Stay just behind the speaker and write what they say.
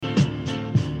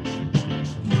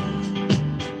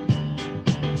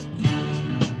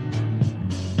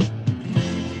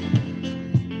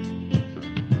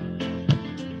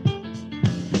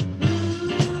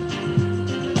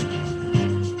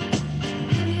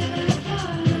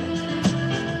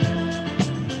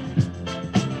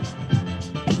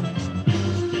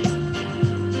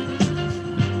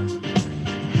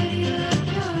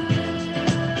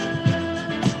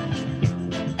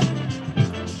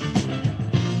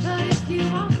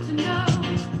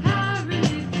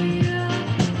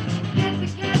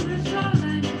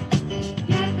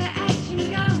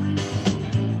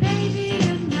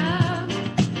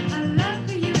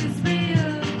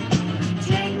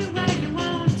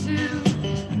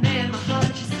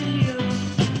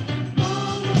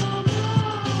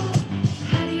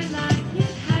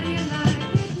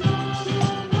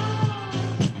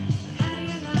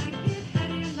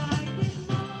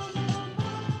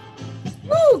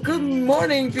Good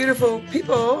morning, beautiful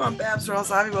people. I'm Babs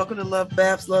Ross-Ivy. Welcome to Love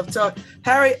Babs Love Talk.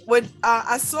 Harry, when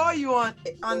I saw you on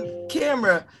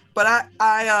camera, but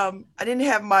I didn't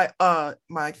have my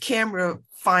camera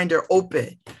finder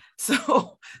open,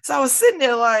 so I was sitting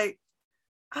there like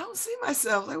I don't see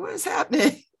myself. Like, what is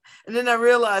happening? And then I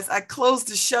realized I closed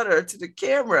the shutter to the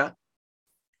camera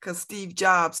because Steve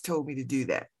Jobs told me to do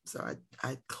that. So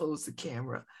I closed the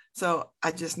camera. So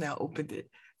I just now opened it.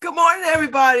 Good morning,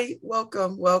 everybody.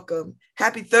 Welcome, welcome.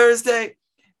 Happy Thursday.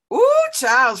 Ooh,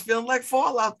 child, it's feeling like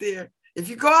fall out there. If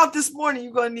you go out this morning,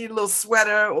 you're going to need a little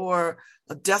sweater or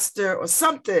a duster or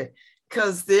something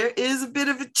because there is a bit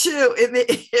of a chill in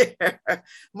the air.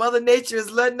 Mother Nature is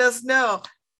letting us know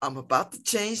I'm about to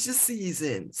change the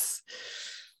seasons.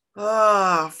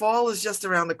 Fall is just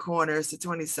around the corner. It's the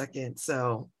 22nd.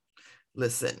 So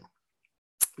listen,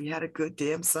 we had a good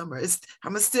damn summer.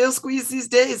 I'm gonna still squeeze these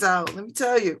days out. Let me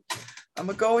tell you, I'm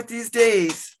gonna go with these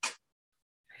days.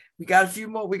 We got a few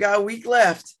more. We got a week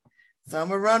left, so I'm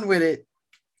gonna run with it.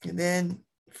 And then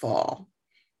fall,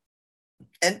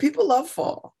 and people love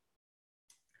fall.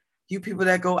 You people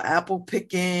that go apple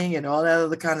picking and all that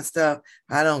other kind of stuff,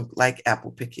 I don't like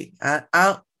apple picking. I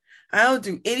don't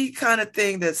do any kind of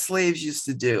thing that slaves used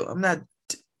to do. I'm not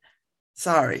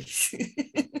sorry.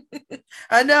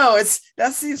 I know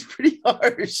that seems pretty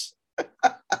harsh.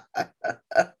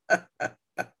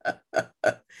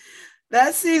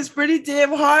 That seems pretty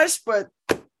damn harsh, but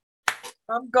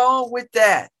I'm going with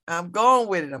that. I'm going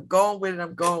with it. I'm going with it.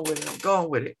 I'm going with it. I'm going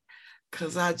with it.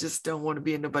 Because I just don't want to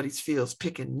be in nobody's fields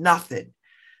picking nothing.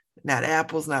 Not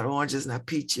apples, not oranges, not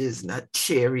peaches, not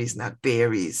cherries, not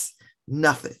berries,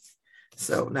 nothing.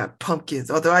 So not pumpkins.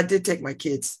 Although I did take my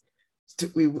kids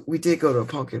we did go to a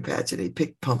pumpkin patch and they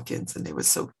picked pumpkins and they were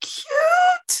so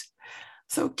cute.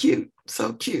 So cute.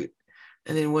 So cute.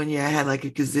 And then one year I had like a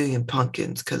gazillion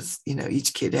pumpkins because,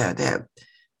 each kid had to have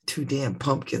 2 damn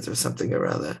pumpkins or something or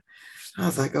other. I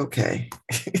was like, okay.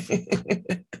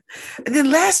 And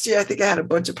then last year, I think I had a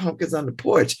bunch of pumpkins on the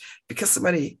porch because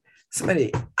I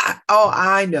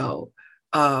know,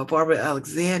 Barbara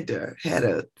Alexander had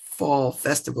a fall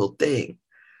festival thing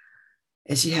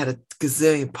and she had a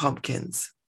gazillion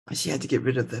pumpkins and she had to get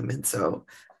rid of them. And so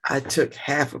I took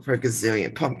half of her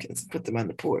gazillion pumpkins and put them on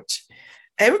the porch.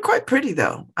 And they were quite pretty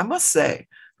though, I must say.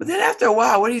 But then after a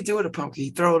while, what do you do with a pumpkin?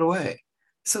 You throw it away.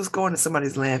 So it's going to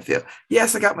somebody's landfill.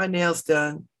 Yes, I got my nails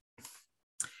done.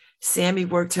 Sammy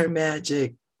worked her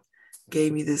magic,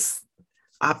 gave me this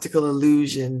optical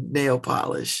illusion nail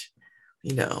polish.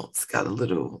 It's got a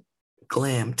little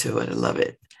glam to it. I love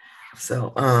it.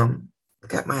 So I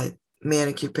got my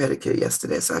manicure pedicure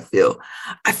yesterday. So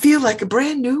I feel like a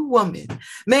brand new woman.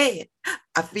 Man,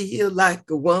 I feel like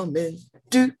a woman.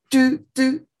 Do do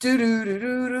do do do do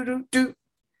do do do.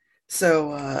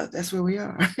 So that's where we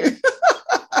are.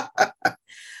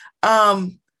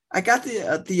 I got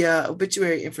the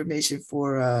obituary information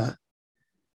for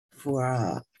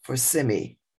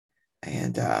Simi,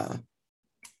 and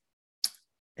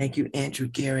thank you, Andrew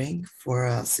Gehring,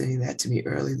 for sending that to me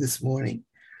early this morning.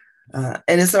 And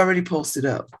it's already posted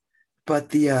up. But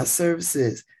the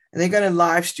services, and they're going to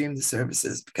live stream the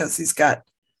services because he's got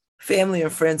family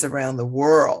and friends around the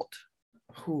world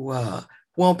who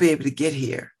won't be able to get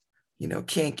here,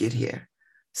 can't get here.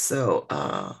 So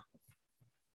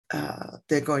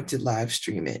they're going to live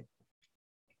stream it.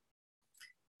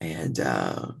 And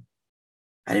I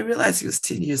didn't realize he was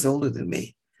 10 years older than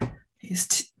me.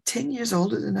 He's 10 years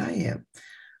older than I am.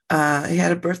 He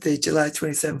had a birthday, July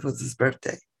 27th was his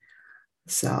birthday.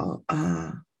 So,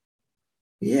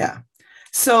 yeah.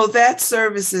 So that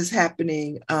service is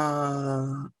happening.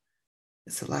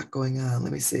 There's a lot going on.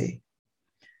 Let me see.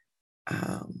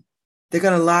 They're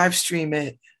going to live stream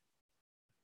it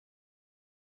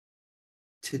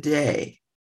today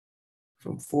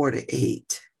from 4 to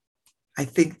 8. I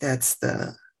think that's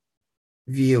the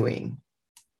viewing.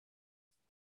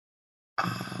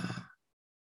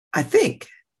 I think.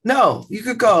 No, you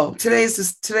could go. Today is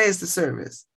the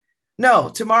service. No,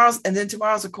 tomorrow's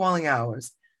a calling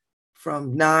hours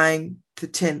from 9 to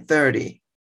 10:30.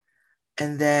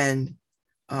 And then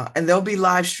and they'll be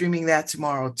live streaming that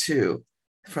tomorrow too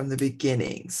from the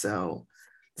beginning. So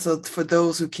for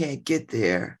those who can't get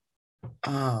there,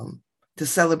 the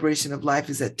celebration of life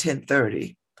is at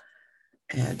 10:30.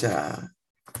 And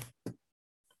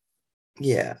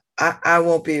yeah, I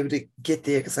won't be able to get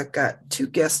there because I've got 2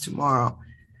 guests tomorrow.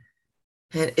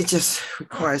 And it just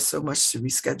requires so much to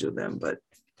reschedule them. But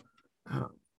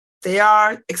they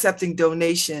are accepting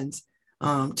donations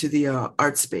to the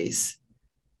art space.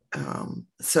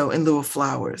 So in lieu of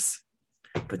flowers.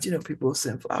 But, people will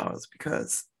send flowers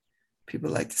because People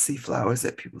like to see flowers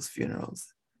at people's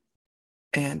funerals.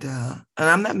 And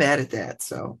I'm not mad at that.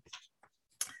 So,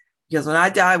 because when I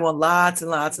die, I want lots and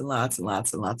lots and lots and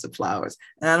lots and lots of flowers.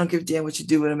 And I don't give a damn what you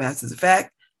do with them. As a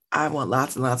fact, I want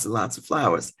lots and lots and lots of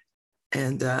flowers.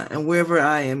 And wherever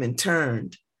I am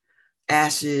interned,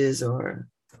 ashes or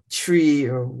tree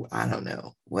or I don't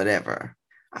know, whatever.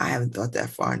 I haven't thought that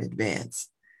far in advance.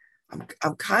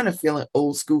 I'm kind of feeling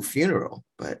old school funeral,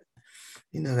 but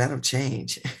that'll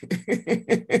change.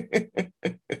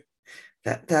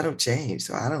 that'll change.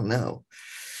 So I don't know.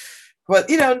 But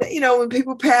when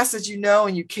people pass that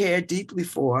and you care deeply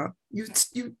for,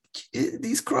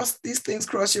 these things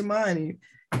cross your mind and you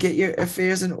get your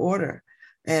affairs in order.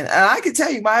 And I can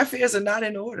tell you my affairs are not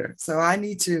in order. So I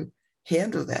need to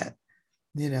handle that.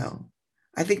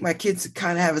 I think my kids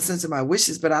kind of have a sense of my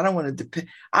wishes, but I don't want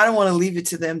to leave it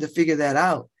to them to figure that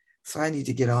out. So I need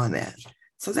to get on that.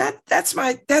 So that's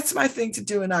my thing to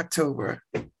do in October.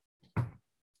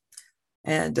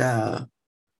 And that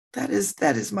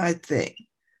is my thing.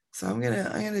 So I'm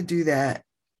gonna do that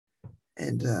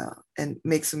and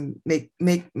make some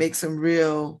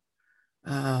real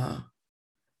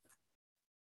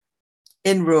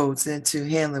inroads into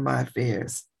handling my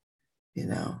affairs,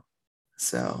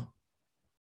 So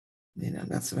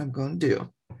that's what I'm going to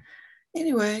do.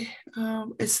 Anyway,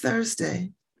 it's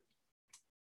Thursday,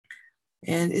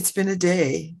 and it's been a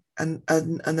day,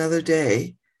 another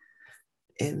day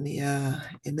in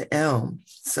the Elm.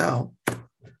 So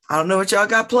I don't know what y'all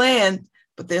got planned,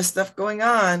 but there's stuff going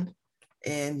on,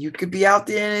 and you could be out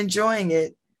there and enjoying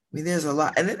it. I mean, there's a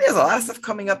lot, and then there's a lot of stuff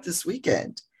coming up this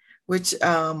weekend, which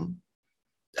all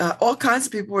kinds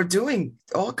of people are doing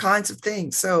all kinds of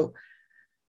things. So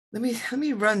let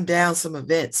me run down some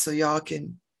events so y'all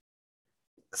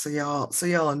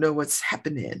know what's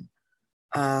happening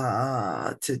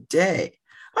today.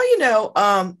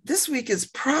 Oh, this week is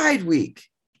Pride Week,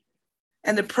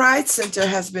 and the Pride Center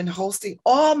has been hosting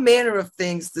all manner of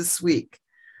things this week,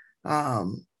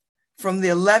 from the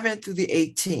 11th through the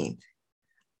 18th.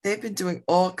 They've been doing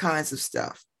all kinds of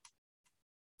stuff.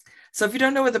 So if you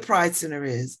don't know where the Pride Center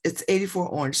is, it's 84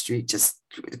 Orange Street. Just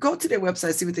go to their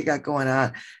website, see what they got going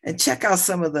on, and check out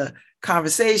some of the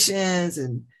conversations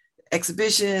and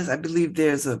exhibitions. I believe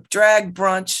there's a drag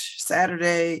brunch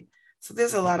Saturday. So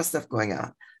there's a lot of stuff going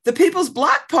on. The People's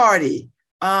Block Party,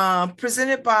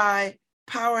 presented by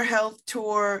Power Health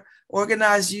Tour,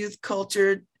 Organized Youth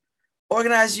Cultured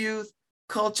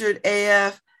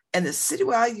AF, and the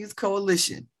Citywide Youth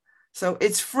Coalition. So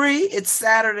it's free. It's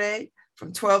Saturday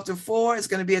from 12 to 4. It's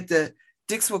going to be at the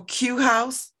Dixwell Q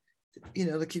House,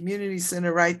 the community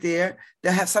center right there.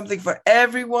 They'll have something for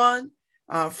everyone,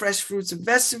 fresh fruits and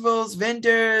vegetables,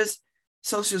 vendors,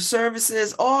 social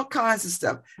services, all kinds of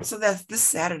stuff. So that's this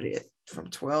Saturday from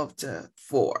 12 to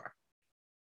 4.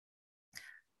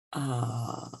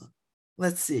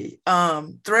 Let's see.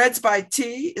 Threads by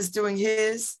T is doing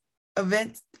his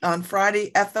event on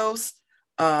Friday, Ethos,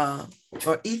 a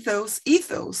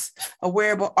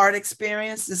wearable art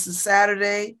experience. This is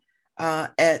Saturday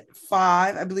at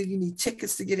 5. I believe you need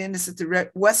tickets to get in. This is at the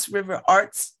West River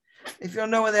Arts. If you don't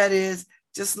know where that is,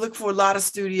 just look for Lotta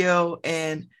Studio,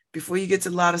 and before you get to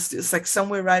Lotta Studio, it's like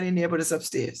somewhere right in there, but it's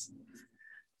upstairs.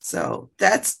 So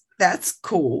that's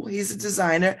cool. He's a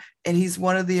designer, and he's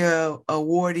one of the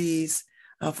awardees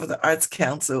for the Arts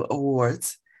Council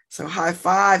Awards. So high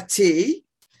five, T.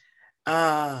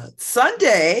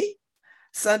 Sunday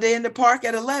in the park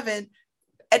at 11,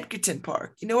 Edgerton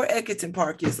Park. You know where Edgerton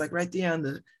Park is? Like right there on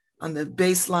the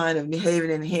baseline of New Haven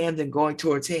and Hamden, going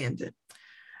towards Hamden.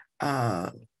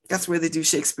 That's where they do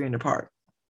Shakespeare in the Park.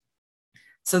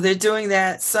 So they're doing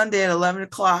that Sunday at 11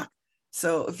 o'clock.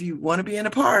 So if you want to be in the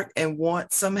park and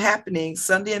want some happening,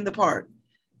 Sunday in the park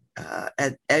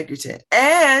at Edgerton.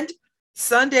 And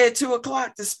Sunday at 2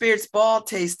 o'clock, the Spirits Ball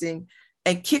tasting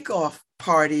and kickoff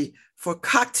party for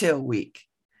Cocktail Week.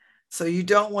 So you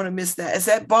don't want to miss that. It's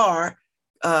at bar.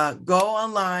 Go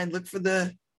online, look for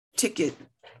the ticket,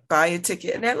 buy a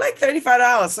ticket, and they're like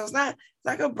 $35. So it's not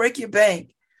gonna break your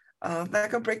bank. Not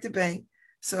gonna break the bank.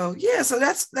 So yeah, so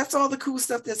that's all the cool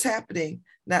stuff that's happening.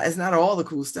 Now, it's not all the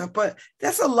cool stuff, but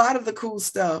that's a lot of the cool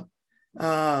stuff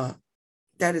that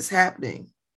is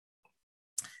happening.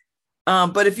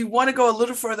 But if you want to go a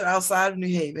little further outside of New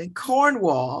Haven,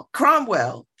 Cromwell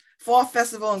Fall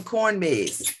Festival and Corn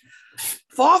Maze.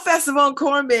 Fall Festival and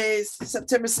Corn Maze,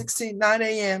 September 16th, 9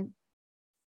 a.m.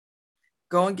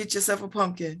 Go and get yourself a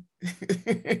pumpkin.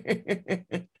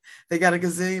 They got a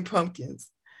gazillion pumpkins.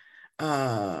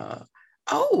 Oh,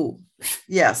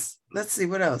 yes. Let's see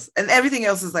what else. And everything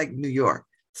else is like New York.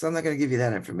 So I'm not going to give you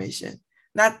that information.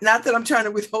 Not that I'm trying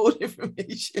to withhold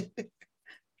information.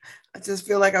 I just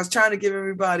feel like I was trying to give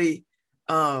everybody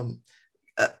a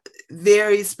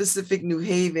very specific New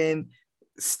Haven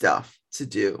stuff to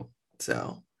do.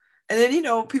 So, and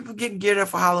then, people getting geared up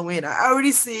for Halloween. I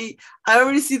already see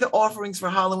the offerings for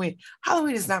Halloween.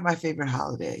 Halloween is not my favorite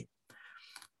holiday.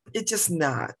 It's just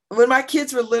not. When my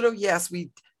kids were little, yes,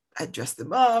 I dressed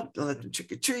them up, let them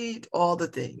trick or treat, all the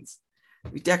things.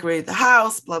 We decorated the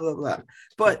house, blah, blah, blah.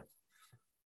 But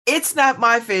it's not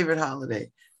my favorite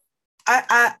holiday.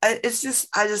 I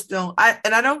just don't, I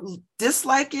don't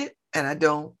dislike it and I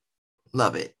don't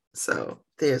love it. So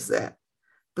there's that.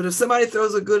 But if somebody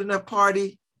throws a good enough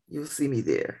party, you'll see me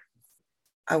there.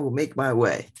 I will make my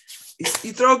way.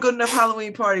 You throw a good enough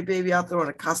Halloween party, baby, I'll throw on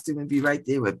a costume and be right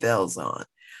there with bells on.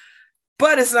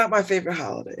 But it's not my favorite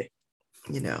holiday.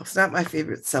 It's not my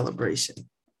favorite celebration.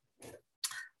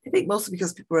 I think mostly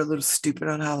because people are a little stupid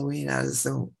on Halloween. I just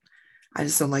don't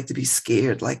like to be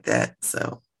scared like that.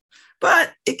 So,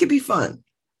 but it could be fun.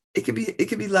 It could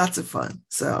be lots of fun.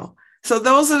 So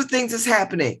those are the things that's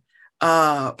happening.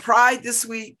 Pride this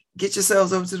week. Get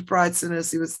yourselves over to the Pride Center,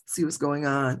 see what's going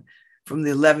on from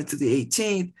the 11th to the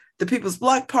 18th. The People's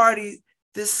Block Party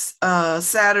this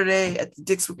Saturday at the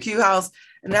Dixwell Q House,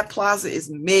 and that plaza is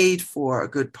made for a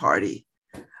good party.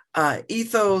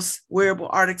 Ethos Wearable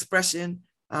Art Expression,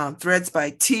 Threads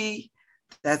by T.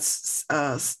 That's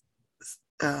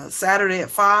Saturday at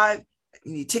 5.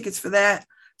 You need tickets for that.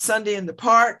 Sunday in the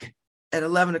park at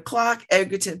 11 o'clock,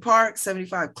 Edgerton Park,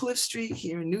 75 Cliff Street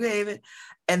here in New Haven.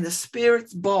 And the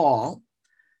Spirits Ball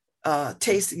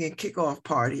tasting and kickoff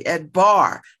party at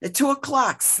Bar at 2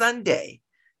 o'clock Sunday.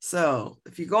 So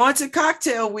if you're going to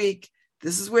cocktail week,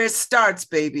 this is where it starts,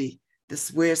 baby. This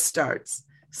is where it starts.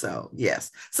 So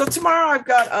yes. So tomorrow I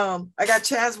got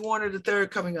Chaz Warner III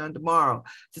coming on tomorrow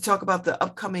to talk about the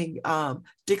upcoming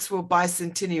Dixwell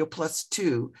Bicentennial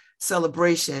 +2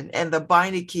 celebration and the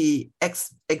Beinecke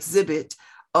exhibit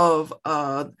of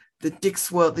the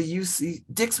Dixwell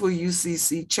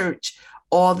UCC Church,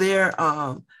 all their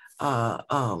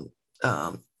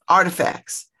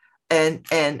artifacts and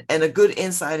a good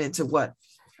insight into what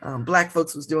Black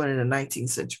folks was doing in the 19th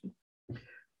century.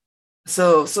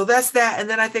 So that's that. And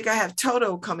then I think I have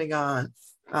Toto coming on.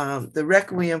 The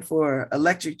Requiem for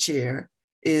Electric Chair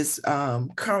is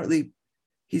currently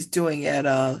he's doing at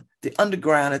the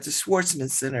Underground at the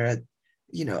Schwartzman Center at,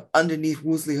 underneath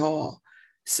Woolsey Hall.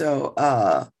 So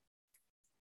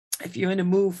if you're in the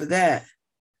mood for that,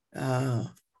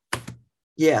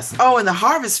 yes. Oh, and the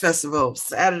Harvest Festival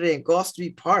Saturday in Gulf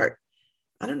Street Park.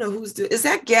 I don't know who's doing. Is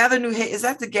that Gather New Haven? Is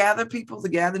that the Gather people? The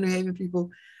Gather New Haven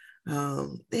people?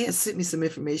 They had sent me some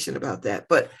information about that,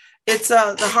 but it's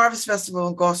the Harvest Festival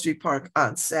in Gulf Street Park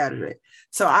on Saturday.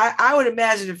 So I would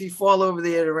imagine if you fall over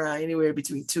there at around anywhere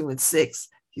between 2 and 6,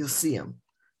 you'll see them.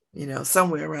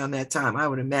 Somewhere around that time, I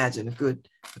would imagine a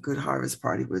good harvest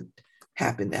party would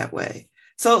happen that way.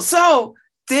 So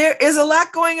there is a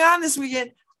lot going on this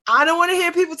weekend. I don't want to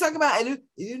hear people talk about, I don't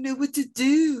know what to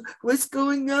do. What's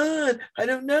going on? I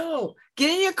don't know. Get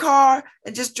in your car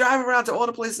and just drive around to all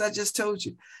the places I just told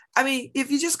you. I mean, if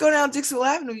you just go down Dixwell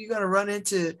Avenue, you're going to run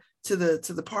into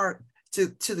the park, to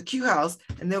the Q House,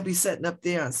 and they'll be setting up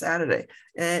there on Saturday.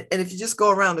 And if you just go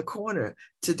around the corner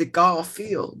to the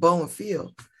Bowen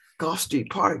Field, Gulf Street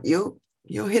Park, you'll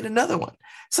hit another one.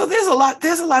 So there's a lot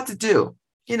to do.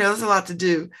 There's a lot to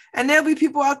do. And there'll be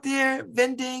people out there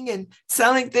vending and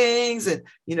selling things. And,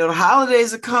 the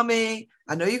holidays are coming.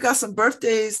 I know you got some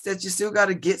birthdays that you still got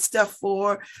to get stuff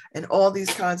for and all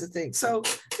these kinds of things. So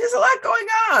there's a lot going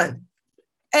on.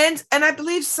 And I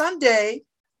believe Sunday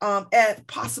at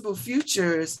Possible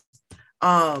Futures,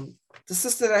 the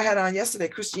sister that I had on yesterday,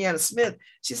 Christiana Smith,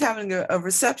 she's having a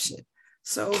reception.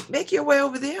 So make your way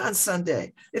over there on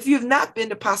Sunday. If you've not been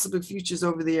to Possible Futures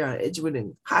over there on Edgewood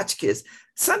and Hotchkiss,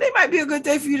 Sunday might be a good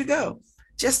day for you to go.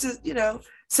 Just to,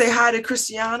 say hi to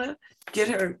Christiana, get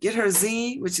her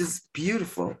zine, which is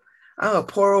beautiful. I'm gonna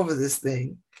pour over this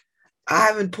thing. I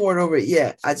haven't poured over it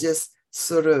yet. I just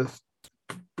sort of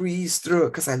breeze through it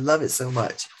because I love it so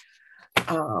much.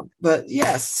 But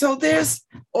yes, so there's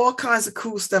all kinds of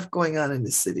cool stuff going on in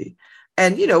the city.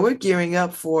 And, we're gearing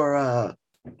up for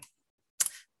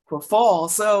fall.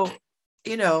 So,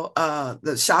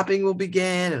 the shopping will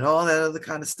begin and all that other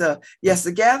kind of stuff. Yes,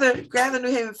 the Gather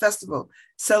New Haven Festival,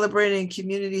 celebrating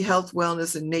community health,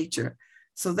 wellness, and nature.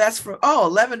 So that's from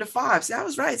 11 to 5. See, I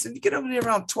was right. So if you get over there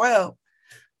around 12,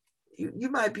 you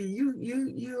might be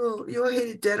you'll hit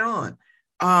it dead on.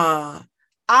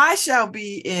 I shall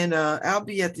be I'll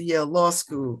be at the Yale Law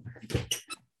School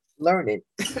learning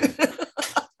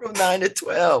from 9 to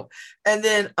 12. And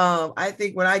then I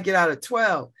think when I get out of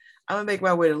 12, I'm gonna make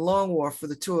my way to Long Wharf for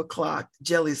the 2:00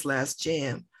 Jelly's Last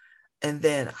Jam, and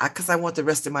then because I want the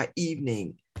rest of my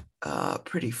evening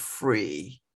pretty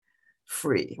free.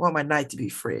 I want my night to be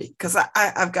free because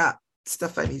I've got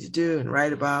stuff I need to do and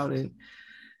write about, and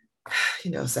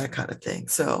it's that kind of thing.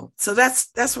 So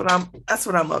that's what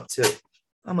I'm up to.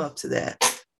 I'm up to that.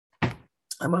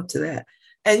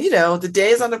 And the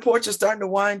days on the porch are starting to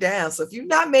wind down. So if you've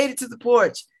not made it to the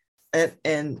porch, and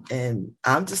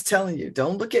I'm just telling you,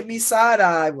 don't look at me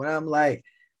side-eye when I'm like,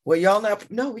 well, y'all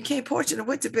no, we can't porch in the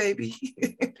winter, baby.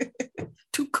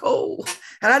 Too cold.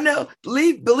 And I know,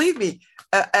 believe me,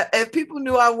 if people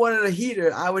knew I wanted a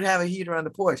heater, I would have a heater on the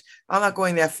porch. I'm not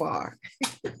going that far.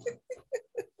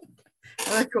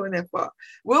 I'm not going that far.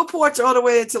 We'll porch all the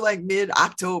way until like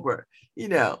mid-October.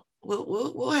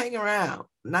 We'll hang around.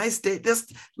 Nice day.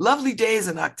 Just lovely days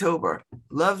in October.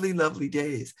 Lovely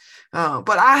days.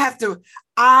 But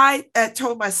I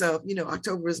told myself,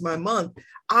 October is my month.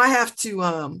 I have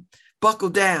to buckle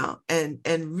down and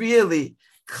really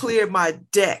clear my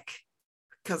deck,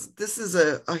 because this is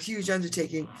a huge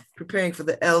undertaking, preparing for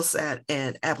the LSAT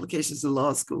and applications to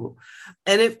law school.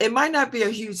 And it might not be a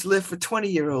huge lift for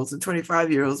 20-year-olds and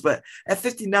 25-year-olds, but at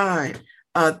 59,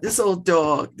 this old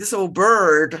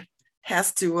bird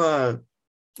has to,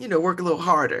 work a little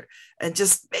harder and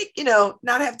just make,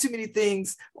 not have too many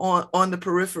things on the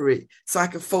periphery so I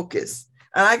can focus.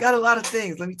 And I got a lot of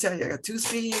things. Let me tell you, I got 2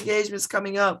 speaking engagements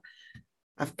coming up.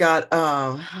 I've got,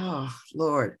 oh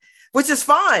Lord, which is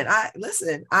fine.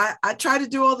 I try to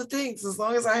do all the things as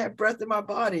long as I have breath in my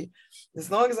body,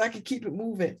 as long as I can keep it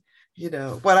moving,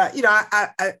 but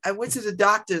I went to the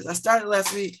doctors. I started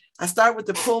last week. I started with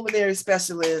the pulmonary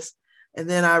specialist, and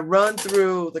then I run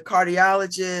through the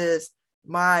cardiologist,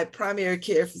 my primary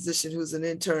care physician, who's an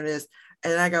internist.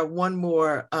 And I got one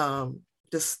more,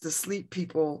 the sleep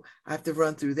people. I have to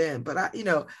run through them, but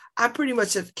I pretty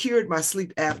much have cured my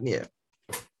sleep apnea.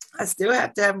 I still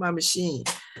have to have my machine,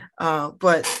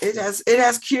 but it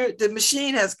has cured, the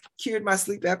machine has cured my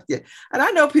sleep apnea. And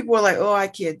I know people are like, oh, I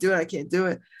can't do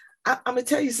it. I'm gonna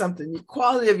tell you something. The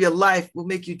quality of your life will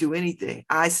make you do anything.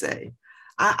 I say,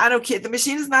 I don't care. The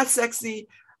machine is not sexy.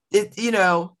 It's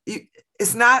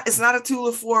not a tool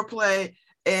of foreplay,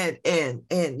 and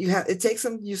it takes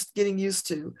some getting used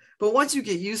to. But once you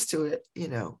get used to it,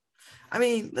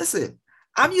 listen,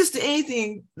 I'm used to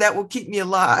anything that will keep me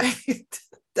alive.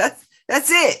 That's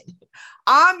it.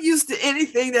 I'm used to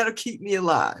anything that'll keep me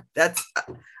alive.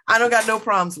 I don't got no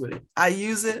problems with it. I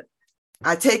use it.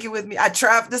 I take it with me. I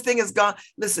travel. This thing has gone.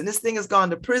 Listen, this thing has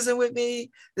gone to prison with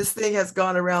me. This thing has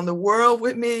gone around the world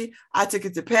with me. I took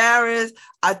it to Paris.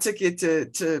 I took it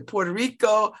to Puerto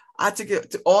Rico. I took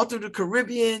it all through the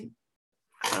Caribbean.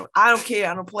 I don't care.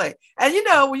 I don't play. And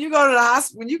when you go to the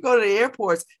hospital, when you go to the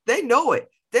airports, they know it.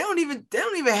 They don't even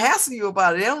hassle you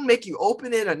about it. They don't make you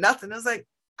open it or nothing. It's like,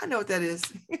 I know what that is.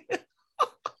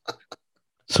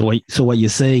 So what you're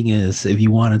saying is, if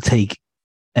you want to take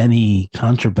any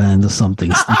contraband or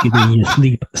something, stick it in your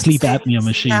sleep apnea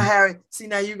machine. Now, Harry,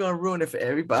 now you're gonna ruin it for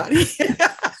everybody.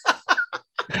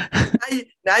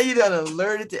 now you done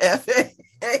alerted to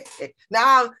FAA.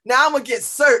 Now I'm gonna get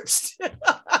searched.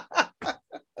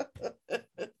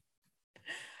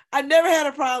 I never had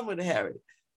a problem with it, Harry.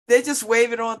 They just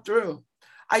wave it on through.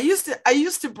 I used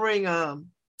to bring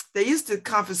they used to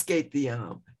confiscate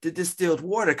the distilled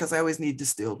water, because I always need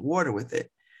distilled water with it,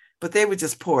 but they would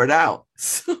just pour it out.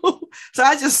 So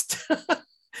I just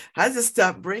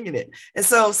stopped bringing it. And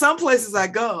so some places I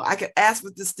go, I could ask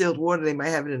for distilled water. They might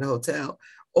have it in a hotel,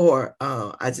 or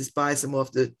I just buy some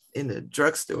in the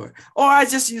drugstore, or I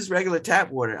just use regular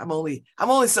tap water. I'm only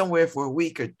somewhere for a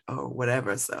week or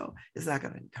whatever, so it's not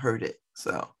going to hurt it.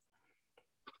 So.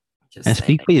 And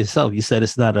speak for yourself. You said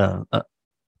it's not a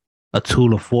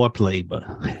tool of foreplay, but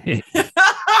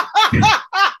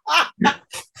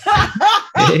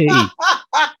hey,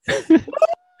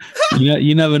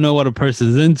 you never know what a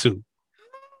person's into.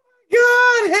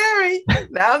 God, Harry.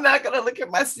 Now I'm not gonna look at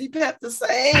my CPAP the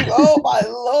same. Oh my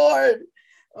Lord.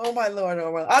 Oh my Lord.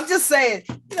 I'm just saying.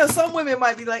 Some women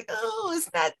might be like, "Oh, it's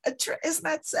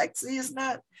not sexy. It's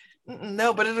not."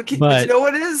 No, but it'll keep. But you know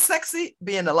what is sexy?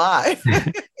 Being alive.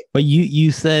 But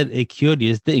you said it cured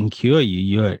you. It didn't cure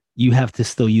you. You have to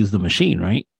still use the machine,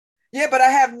 right? Yeah, but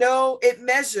it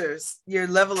measures your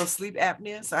level of sleep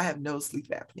apnea. So I have no sleep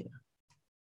apnea.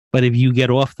 But if you get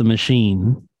off the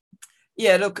machine.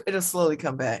 Yeah, it'll slowly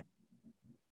come back.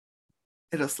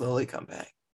 It'll slowly come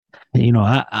back.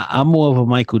 I'm more of a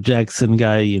Michael Jackson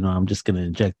guy. I'm just going to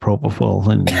inject propofol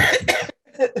and.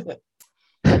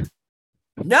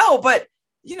 No, but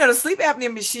the sleep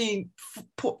apnea machine,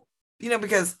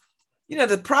 because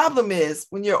The problem is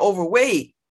when you're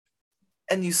overweight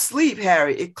and you sleep,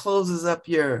 Harry, it closes up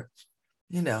your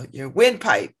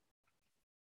windpipe.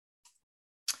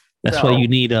 That's why you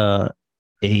need a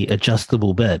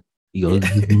adjustable bed. You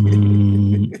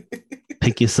go,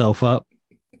 pick yourself up.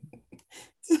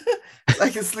 I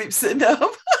can sleep sitting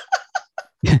up.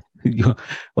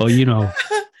 Well,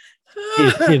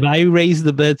 if I raise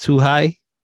the bed too high,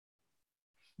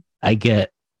 I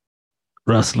get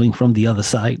rustling from the other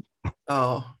side.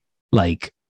 Oh,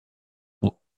 like,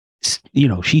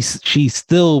 she's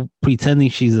still pretending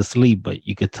she's asleep, but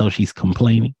you could tell she's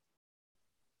complaining.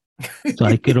 So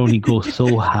I could only go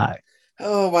so high.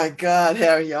 Oh my God,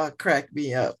 Harry, y'all cracked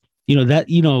me up.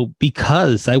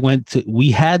 Because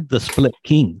we had the split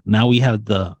king. Now we have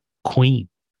the queen.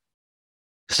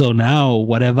 So now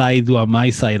whatever I do on my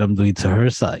side, I'm doing to her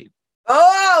side.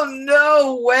 Oh,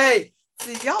 no way.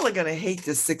 See, y'all are going to hate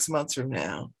this 6 months from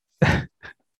now.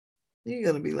 You're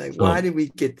going to be like, why did we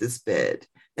get this bed?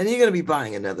 And you're going to be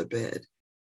buying another bed.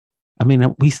 I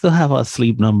mean, we still have our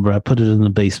sleep number. I put it in the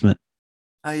basement.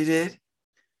 Oh, you did?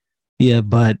 Yeah,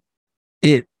 but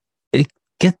it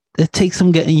takes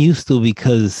some getting used to,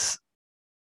 because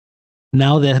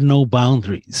now there are no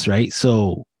boundaries, right?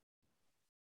 So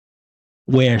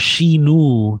where she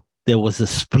knew there was a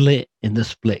split in the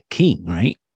split king,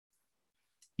 right?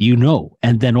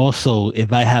 And then also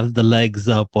if I have the legs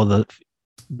up or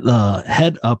the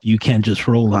head up, you can't just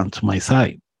roll onto my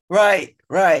side. Right.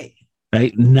 Right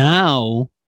now.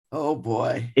 Oh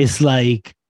boy. It's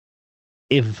like,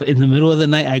 if in the middle of the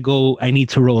night I need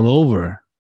to roll over,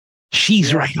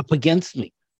 she's right up against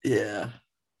me. Yeah.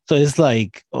 So it's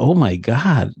like, oh my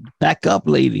God, back up,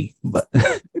 lady. But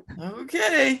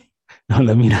okay. No,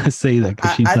 let me not say that,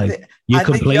 because she's you're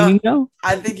complaining now?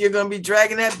 I think you're going to be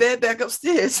dragging that bed back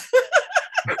upstairs.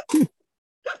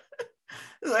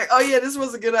 It's like, oh yeah, this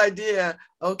was a good idea.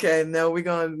 Okay, no, we're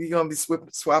going to be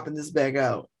swapping this bag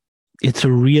out. It's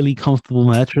a really comfortable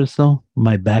mattress, though.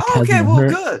 My back hasn't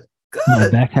hurt. Good. My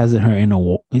back hasn't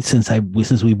hurt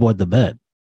since we bought the bed.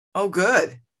 Oh,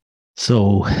 good.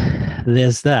 So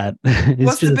there's that.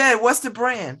 The bed? What's the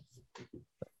brand?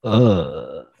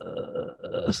 So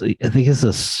I think it's a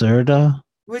Serta.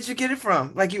 Where'd you get it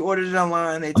from? Like, you ordered it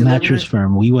online? A mattress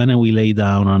firm. We went and we laid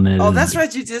down on it. Oh, that's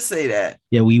right. You did say that.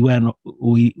 Yeah, we went.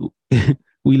 We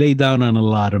laid down on a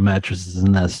lot of mattresses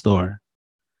in that store.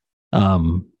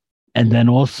 And then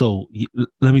also,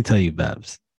 let me tell you,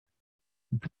 Babs,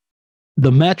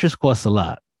 the mattress costs a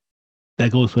lot.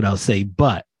 That goes without saying,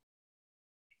 but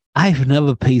I've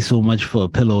never paid so much for a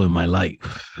pillow in my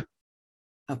life.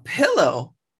 A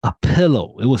pillow? A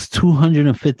pillow. It was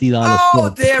 $250. Oh,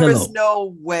 there is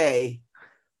no way.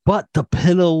 But the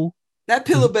pillow. That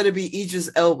pillow better be Idris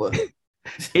Elba.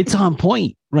 It's on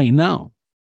point right now.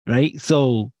 Right?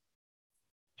 So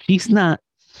she's not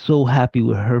so happy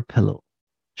with her pillow.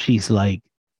 She's like,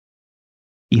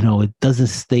 it doesn't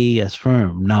stay as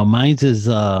firm. Now mine's is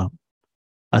a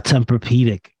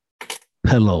Tempur-Pedic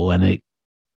pillow, and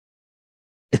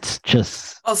it's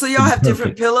just. Oh, so y'all have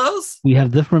different pillows? We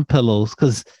have different pillows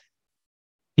because,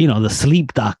 the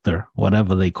sleep doctor,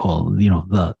 whatever they call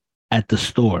them, at the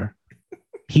store,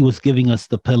 he was giving us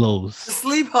the pillows. The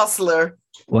sleep hustler.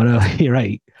 Whatever,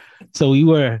 right. So we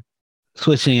were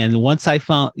switching, and once I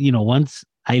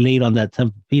laid on that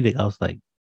Tempur-Pedic, I was like,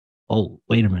 oh,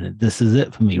 wait a minute, this is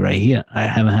it for me right here. I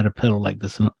haven't had a pillow like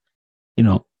this, and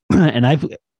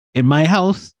in my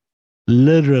house,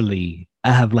 literally,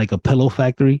 I have like a pillow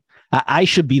factory. I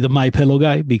should be the My Pillow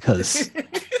guy, because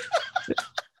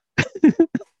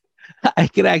I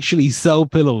could actually sell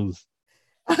pillows.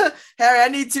 Harry, I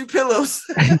need 2 pillows.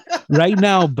 Right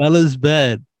now, Bella's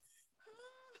bed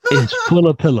is full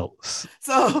of pillows.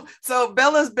 So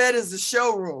Bella's bed is the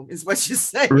showroom, is what you're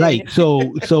saying. Right.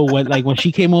 So when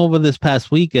she came over this past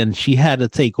weekend, she had to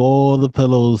take all the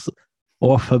pillows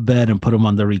off her bed and put them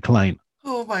on the recliner.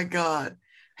 Oh my God.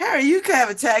 Harry, you could have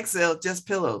a tag sale, just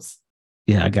pillows.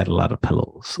 Yeah, I got a lot of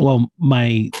pillows. Well,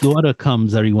 my daughter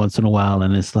comes every once in a while,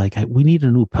 and it's like, we need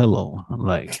a new pillow. I'm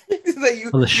like,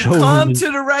 you come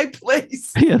to the right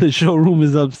place. Yeah, the showroom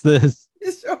is upstairs.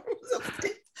 The showroom is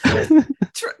upstairs.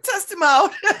 Test him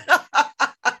out.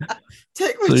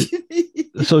 Take what you need.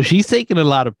 So she's taken a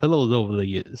lot of pillows over the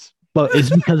years, but it's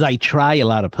because I try a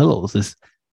lot of pillows. It's,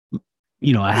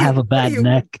 I have a bad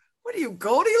neck. What are you,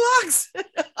 Goldilocks?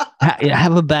 I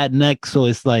have a bad neck, so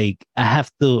it's like I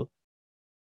have to.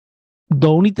 The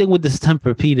only thing with this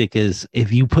Tempur-Pedic is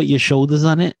if you put your shoulders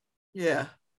on it, yeah,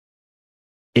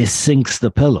 it sinks the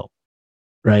pillow,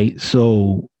 right?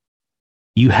 So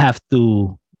you have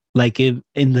to, like, in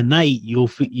the night, you'll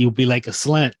be like a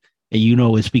slant. and you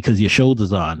know it's because your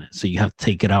shoulders are on it, so you have to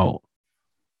take it out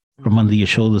from under your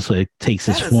shoulders so it takes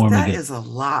its form That again. is a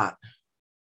lot.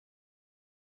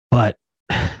 But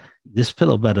this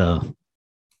pillow better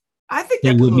I think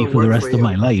stay that with me pillow for the work rest for of you.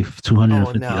 my life.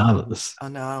 $250. Oh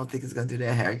no, I don't think it's gonna do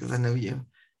that, Harry, because I know you.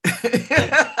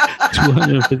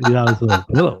 $250 for a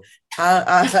pillow.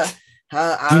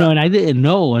 And I didn't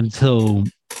know until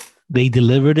they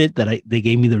delivered it that they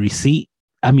gave me the receipt.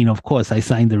 I mean, of course, I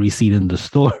signed the receipt in the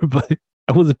store, but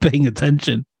I wasn't paying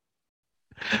attention.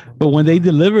 But when they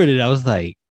delivered it, I was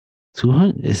like,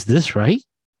 200? Is this right?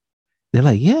 They're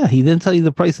like, yeah, he didn't tell you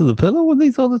the price of the pillow when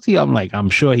they told it to you. I'm like, I'm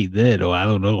sure he did, or I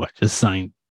don't know. I just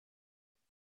signed.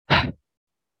 I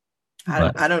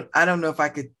don't know if I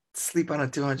could sleep on a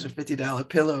 $250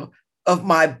 pillow of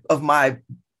my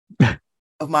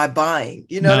buying.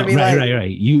 You know what I mean?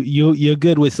 Right. You're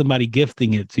good with somebody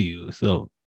gifting it to you. So,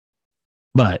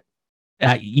 but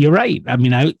you're right. I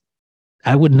mean, I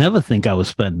would never think I would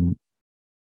spend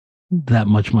that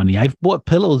much money. I've bought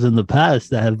pillows in the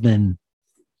past that have been,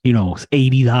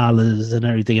 $80 and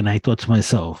everything, and I thought to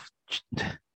myself,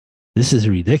 this is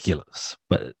ridiculous.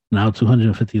 But now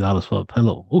 $250 for a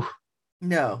pillow. Oof.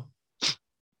 No.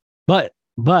 But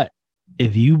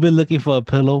if you've been looking for a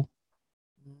pillow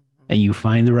and you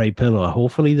find the right pillow,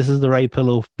 hopefully this is the right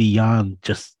pillow beyond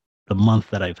just the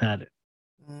month that I've had it.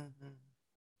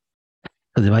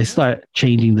 Because if I start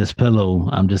changing this pillow,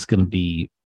 it's gonna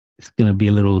be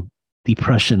a little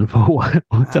depression for a while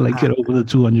until I get over the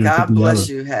 $250. God bless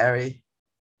you, Harry.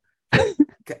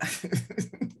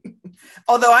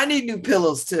 Although I need new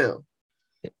pillows too.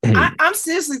 Hey, I'm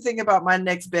seriously thinking about my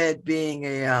next bed being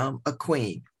a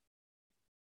queen.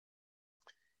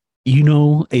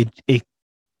 It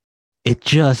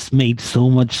just made so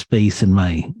much space in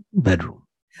my bedroom.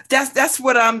 That's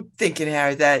what I'm thinking,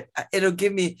 Harry, that it'll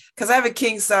give me, because I have a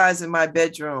king size in my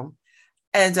bedroom.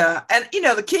 And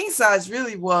the king size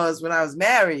really was when I was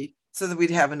married so that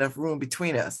we'd have enough room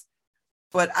between us.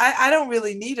 But I don't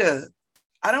really need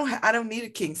I don't need a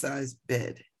king size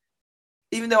bed,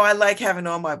 even though I like having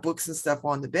all my books and stuff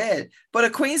on the bed. But a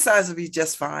queen size would be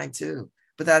just fine too.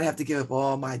 But I'd have to give up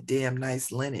all my damn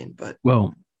nice linen. But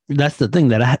well, that's the thing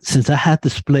that since I had the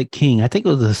split king, I think it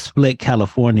was a split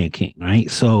California king,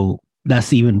 right? So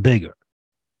that's even bigger,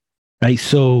 right?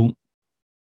 So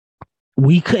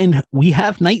we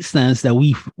have nightstands that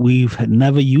we've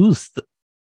never used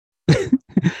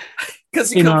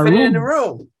because you couldn't fit it in the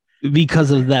room because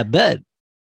of that bed.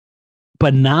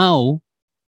 But now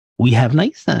we have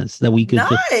nightstands that we could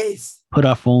just put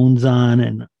our phones on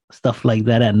and stuff like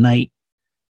that at night.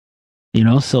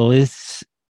 So it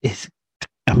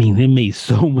made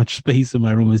so much space in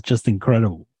my room. It's just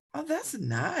incredible. Oh, that's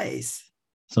nice.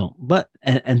 So, but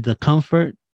and the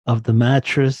comfort of the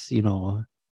mattress,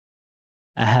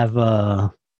 I have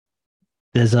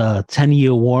there's a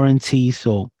 10-year warranty.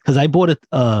 So, because I bought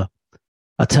a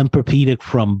Tempur-Pedic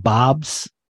from Bob's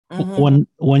one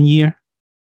year,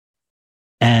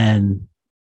 and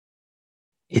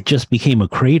it just became a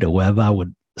crater wherever I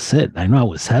would sit. I know it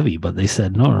was heavy, but they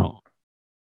said no,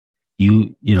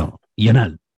 you're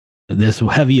not. There's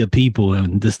heavier people,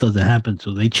 and this doesn't happen.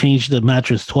 So they changed the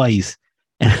mattress twice,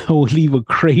 and I would leave a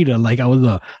crater like I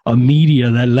was a meteor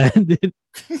that landed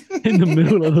in the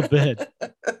middle of the bed.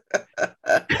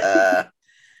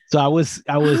 So I was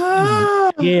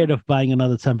scared of buying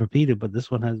another Tempur-Pedic, but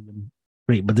this one has been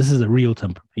great. But this is a real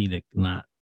Tempur-Pedic, not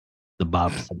the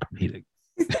Bob's Tempur-Pedic.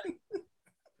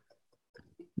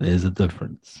 There's a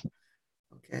difference.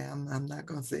 Okay, I'm not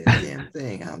gonna say a damn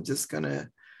thing. I'm just gonna.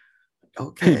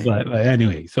 Okay. But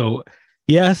anyway, so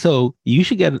you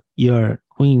should get your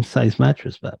queen size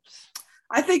mattress, Babs.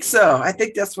 I think so. I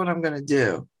think that's what I'm gonna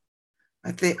do.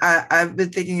 I think I've been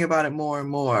thinking about it more and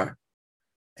more,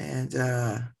 and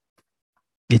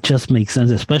it just makes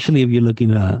sense, especially if you're looking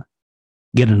to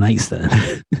get a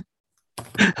nightstand.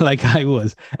 Like I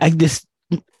was.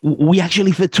 We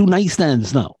actually fit 2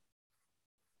 nightstands now.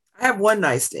 I have 1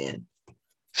 nightstand.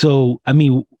 So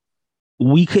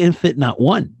we couldn't fit not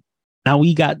one. Now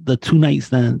we got the 2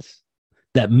 nightstands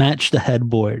that match the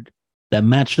headboard, that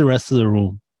match the rest of the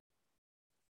room.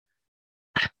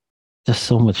 Just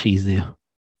so much easier.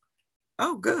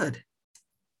 Oh, good.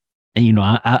 And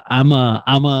I'm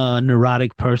a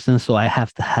neurotic person, so I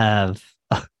have to have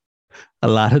a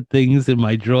lot of things in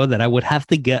my drawer that I would have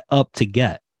to get up to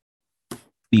get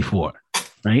before,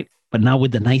 right? But now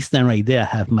with the nightstand right there, I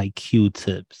have my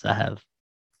Q-tips, I have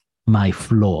my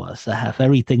floss, I have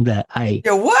everything that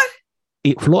Your what?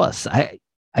 Floss. I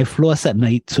floss at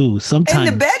night too. Sometimes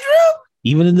in the bedroom.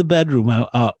 Even in the bedroom,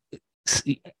 I'll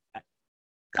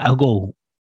go.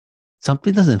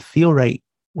 Something doesn't feel right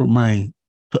with my,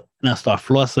 and I start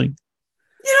flossing.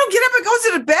 You don't get up and go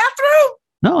to the bathroom?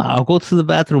 No, I'll go to the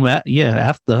bathroom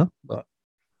after, but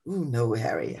Ooh, no,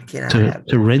 Harry, I cannot to have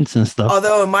to it. rinse and stuff.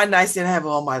 Although in my nightstand, I have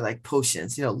all my like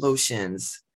potions,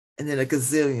 lotions, and then a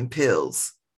gazillion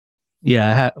pills.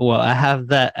 Yeah, I have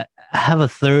that. I have a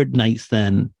third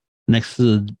nightstand next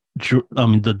to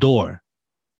the door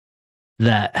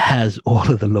that has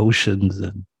all of the lotions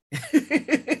and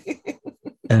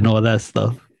all that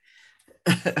stuff.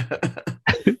 I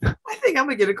think I'm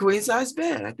gonna get a queen size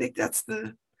bed. I think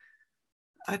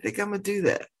I'm gonna do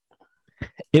that.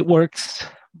 It works.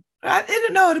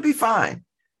 It'll be fine.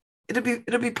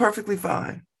 It'll be perfectly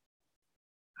fine.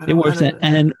 It works,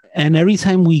 and every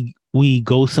time we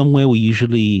go somewhere, we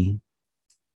usually,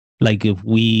 like, if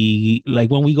we,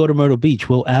 like, when we go to Myrtle Beach,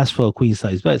 we'll ask for a queen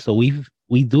size bed. So we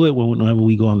do it whenever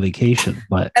we go on vacation.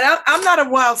 But I'm not a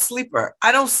wild sleeper.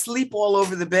 I don't sleep all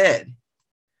over the bed.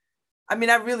 I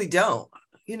mean, I really don't.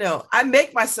 I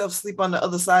make myself sleep on the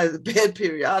other side of the bed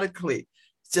periodically,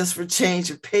 just for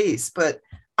change of pace. But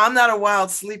I'm not a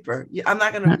wild sleeper. I'm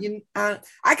not gonna.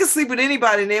 I can sleep with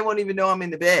anybody, and they won't even know I'm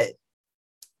in the bed.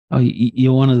 Oh,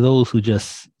 you're one of those who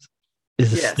just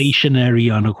is stationary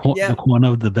on the corner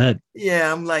of the bed.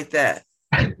 Yeah, I'm like that.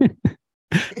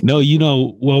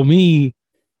 No, well, me,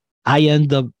 I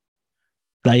end up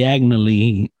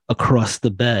diagonally across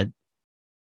the bed.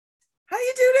 How do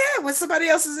you do that when somebody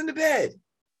else is in the bed?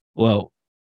 Well,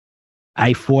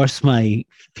 I force my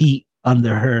feet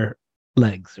under her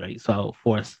legs, right? So I'll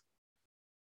force.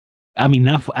 I mean,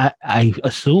 I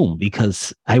assume,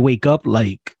 because I wake up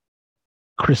like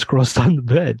crisscrossed on the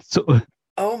bed. So.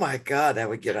 Oh my God, that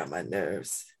would get on my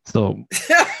nerves. So.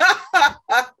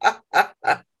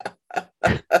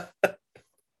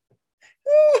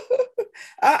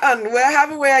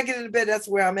 However way I get into bed, that's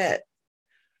where I'm at.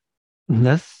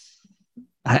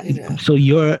 So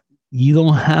you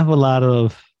don't have a lot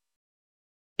of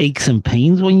aches and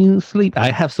pains when you sleep?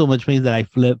 I have so much pain that I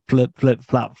flip,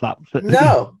 flop, flop.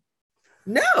 No.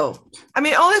 I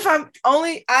mean, I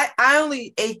only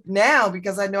ache now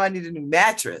because I know I need a new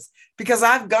mattress, because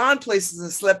I've gone places and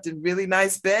slept in really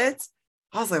nice beds.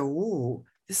 I was like, ooh,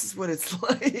 this is what it's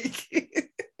like.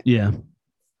 Yeah.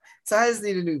 So I just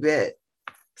need a new bed.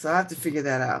 So I have to figure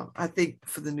that out. I think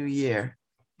for the new year,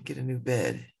 get a new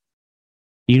bed.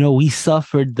 We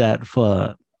suffered that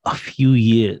for a few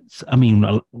years. I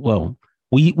mean, well,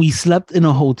 we slept in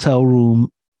a hotel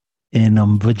room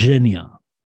in Virginia,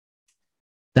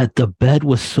 that the bed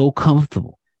was so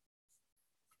comfortable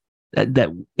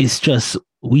that it's just,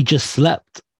 we just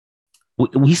slept.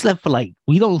 We slept for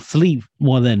we don't sleep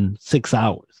more than 6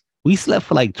 hours. We slept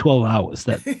for 12 hours.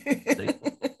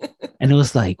 And it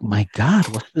was like, my God,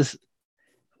 what's this?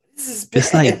 This is bad.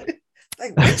 It's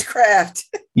like witchcraft.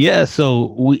 Yeah.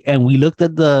 So we looked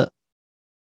at the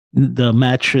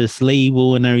mattress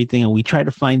label and everything, and we tried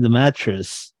to find the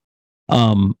mattress.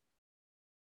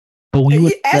 But we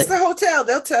would ask the hotel;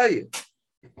 they'll tell you.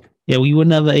 Yeah, we were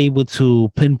never able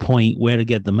to pinpoint where to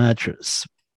get the mattress.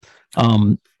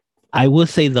 I would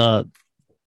say the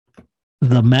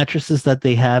mattresses that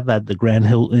they have at the Grand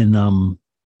Hilton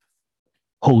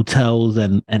hotels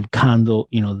and condo,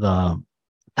 the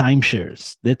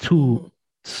timeshares, they're too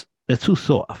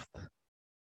soft.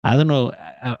 I don't know.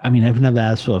 I mean, I've never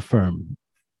asked for a firm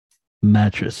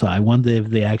mattress, so I wonder if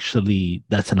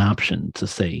that's an option to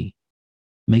say,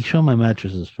 make sure my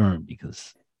mattress is firm,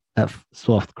 because that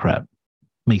soft crap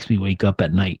makes me wake up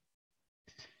at night.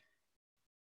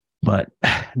 But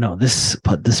no, this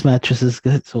mattress is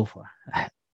good so far.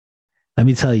 Let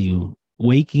me tell you,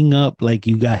 waking up like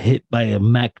you got hit by a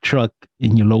Mack truck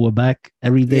in your lower back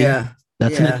every day,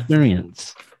 that's an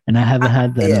experience. And I haven't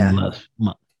had that in the last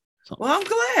month. So. Well, I'm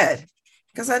glad,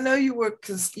 because I know you were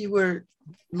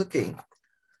looking.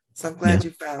 So I'm glad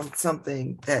you found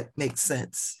something that makes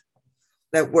sense,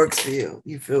 that works for you.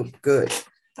 You feel good.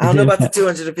 I don't know about the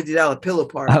 $250 pillow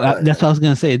part. That's what I was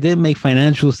going to say. It didn't make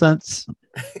financial sense.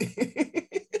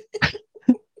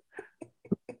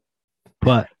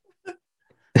 But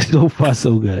so far,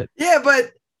 so good. Yeah,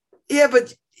 but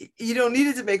you don't need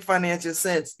it to make financial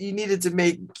sense. You need it to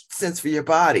make sense for your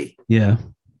body. Yeah.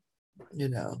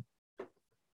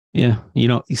 Yeah.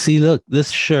 You see, look, this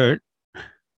shirt,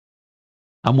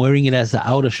 I'm wearing it as an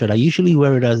outer shirt. I usually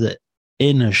wear it as an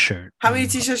inner shirt. How many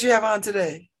t-shirts you have on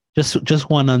today? Just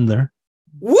one under.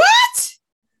 What?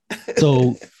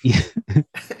 So, this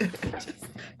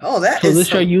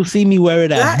shirt, you see me wear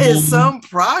it at home. That is some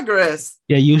progress.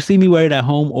 Yeah, you see me wear it at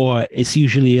home, or it's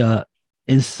usually a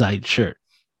inside shirt.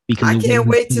 Because I can't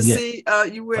wait to see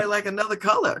you wear another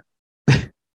color.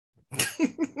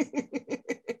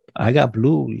 I got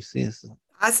blue. You see,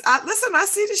 Listen, I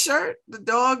see the shirt, the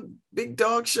dog, big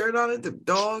dog shirt on it, the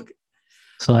dog.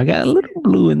 So I got a little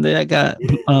blue in there. I got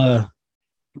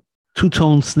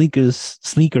two-tone sneakers.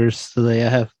 So I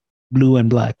have blue and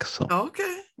black. So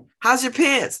okay. How's your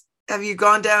pants? Have you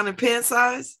gone down in pant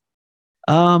size?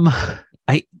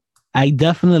 I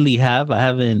definitely have. I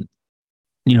haven't,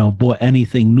 bought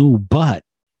anything new, but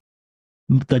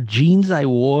the jeans I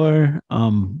wore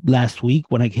last week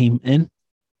when I came in,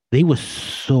 they were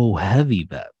so heavy,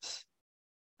 Babs.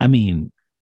 I mean,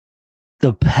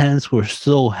 the pants were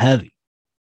so heavy.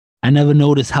 I never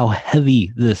noticed how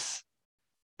heavy this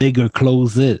bigger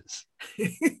clothes is.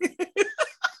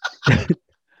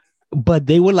 But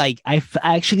they were like, I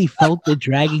actually felt it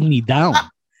dragging me down.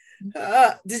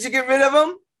 Did you get rid of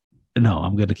them? No,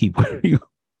 I'm gonna keep wearing them.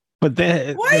 But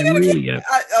they're really,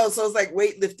 so it's like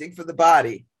weightlifting for the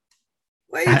body.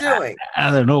 What are you doing?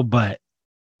 I don't know, but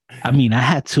I mean, I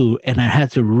had to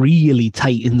really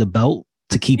tighten the belt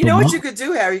to keep them. You know what up. you could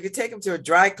do, Harry? You could take them to a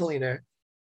dry cleaner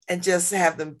and just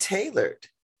have them tailored,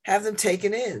 have them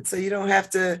taken in, so you don't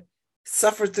have to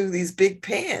suffer through these big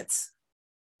pants.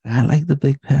 I like the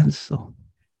big pants, so.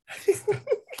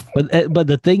 but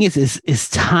the thing is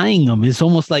tying them. It's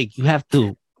almost like you have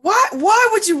to. Why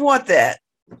would you want that?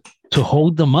 To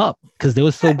hold them up because they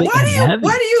were so big and heavy.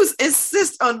 Why do you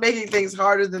insist on making things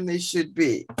harder than they should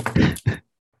be?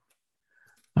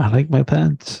 I like my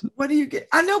pants. What do you get?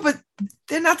 I know, but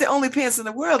they're not the only pants in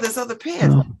the world. There's other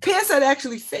pants. No. Pants that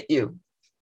actually fit you.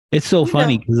 It's so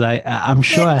funny because I'm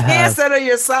sure I have pants that are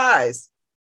your size.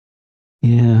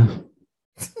 Yeah.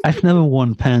 I've never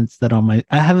worn pants that on my.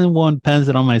 I haven't worn pants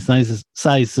that on my size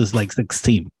is like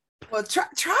 16. Well,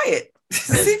 try it.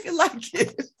 See if you like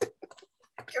it.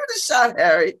 Give it a shot,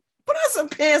 Harry. Put on some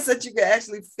pants that you can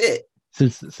actually fit.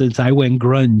 Since I went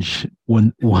grunge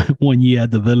one year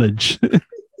at the Village,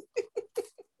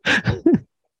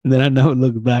 then I never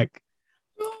looked back.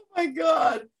 Oh my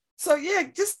God! So yeah,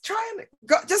 just try and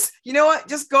go. Just you know what?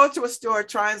 Just go to a store,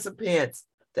 try on some pants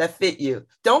that fit you.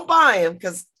 Don't buy them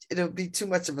because it'll be too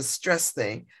much of a stress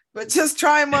thing. But just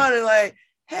try them on and like,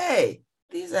 hey,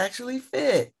 these actually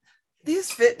fit.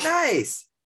 These fit nice.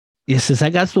 Yeah, since I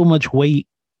got so much weight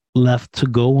left to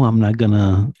go, I'm not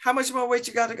gonna. How much more weight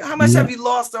you got to go? How much have you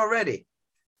lost already?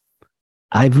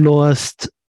 I've lost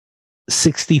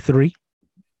 63.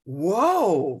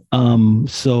 Whoa.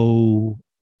 So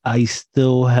I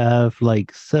still have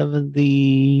like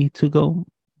 70 to go.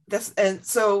 And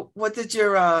so what did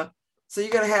your so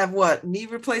you're gonna have what, knee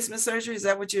replacement surgery? Is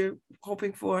that what you're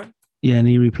hoping for? Yeah,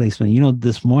 knee replacement.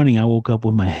 This morning I woke up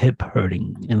with my hip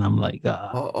hurting, and I'm like,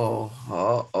 Well,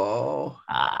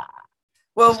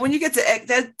 when you get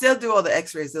to they'll do all the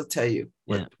X-rays. They'll tell you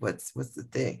what's the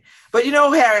thing. But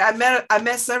Harry, I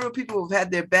met several people who've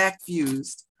had their back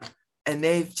fused, and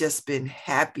they've just been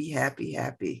happy.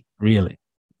 Really?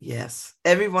 Yes,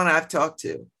 everyone I've talked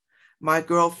to. My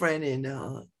girlfriend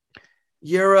in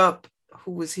Europe,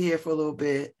 who was here for a little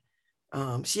bit.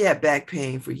 She had back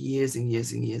pain for years and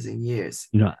years and years and years.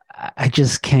 I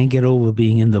just can't get over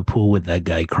being in the pool with that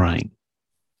guy crying.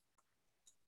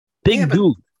 Big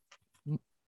dude.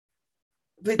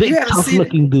 But big,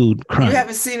 tough-looking dude crying. You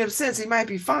haven't seen him since. He might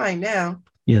be fine now.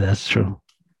 Yeah, that's true.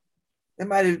 It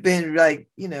might have been like,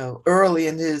 early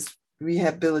in his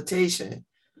rehabilitation.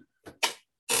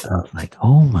 I was like,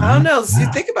 oh my. I don't know. So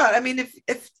you think about it. I mean,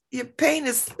 if your pain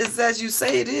is as you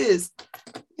say it is,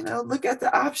 look at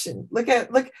the option. Look,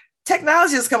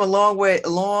 technology has come a long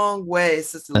way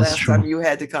since the last time you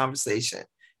had the conversation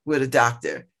with a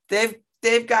doctor.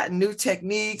 They've gotten new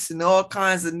techniques and all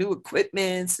kinds of new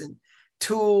equipments and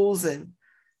tools, and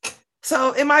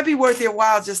so it might be worth your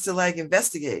while just to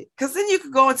investigate, because then you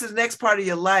could go into the next part of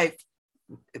your life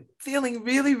feeling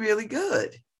really, really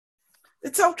good.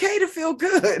 It's okay to feel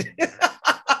good.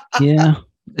 Yeah,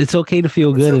 it's okay to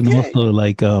feel good. And also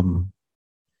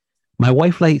my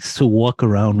wife likes to walk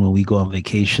around when we go on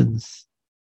vacations,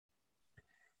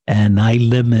 and I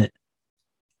limit,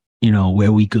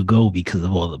 where we could go because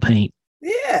of all the paint.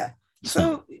 Yeah.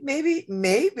 So maybe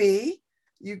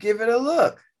you give it a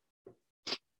look.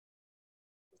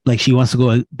 Like she wants to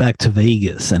go back to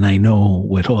Vegas, and I know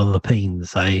with all the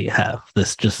pains I have,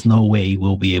 there's just no way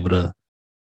we'll be able to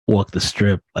walk the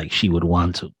strip like she would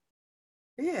want to.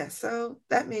 Yeah. So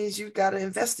that means you've got to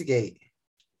investigate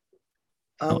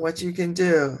on what you can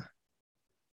do.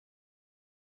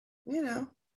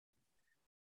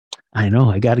 I know.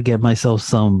 I got to get myself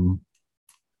some.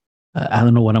 I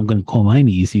don't know what I'm going to call my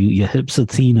knees. Your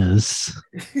hipsatinas.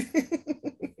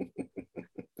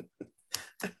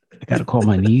 I got to call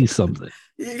my knees something.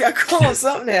 You got to call them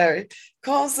something, Harry.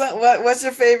 Call them something. What's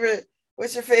your favorite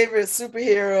what's your favorite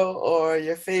superhero or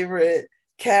your favorite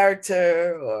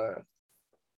character, or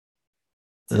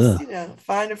just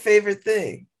find a favorite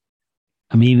thing.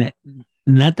 I mean,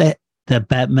 not that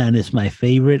Batman is my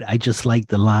favorite. I just like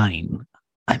the line,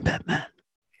 "I'm Batman."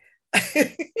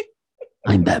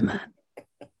 I'm Batman.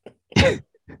 Do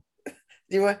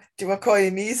you want to call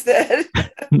your niece that?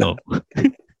 No.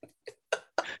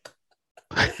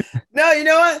 No, you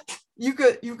know what? You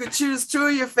could choose two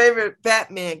of your favorite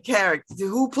Batman characters.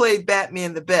 Who played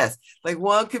Batman the best? Like,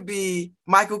 one could be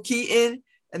Michael Keaton,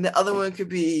 and the other one could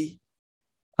be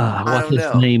what's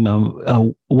his name?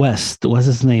 West. What's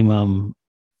his name?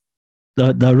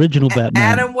 The original Batman.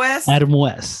 Adam West. Adam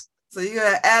West. So you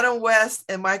got Adam West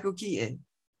and Michael Keaton.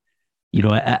 You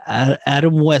know,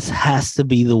 Adam West has to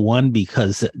be the one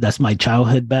because that's my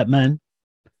childhood Batman.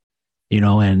 You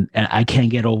know, and I can't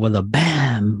get over the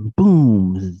bam,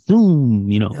 boom, zoom.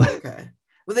 You know. Okay.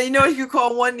 Well, then you could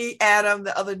call one knee Adam,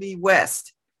 the other knee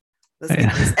West. Let's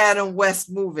get this Adam West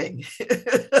moving.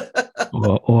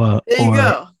 or there you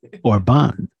go. Or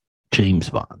Bond, James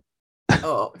Bond.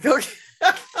 Oh, okay.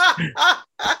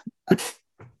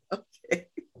 Okay.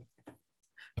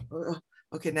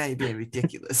 Okay, now you're being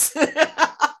ridiculous. All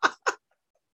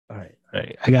right.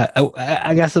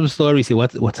 I got some stories here.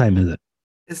 What time is it?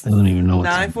 It's I don't even know.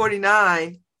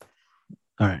 9:49.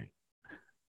 All right.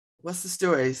 What's the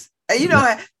stories? And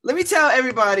let me tell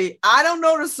everybody, I don't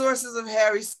know the sources of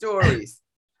Harry's stories.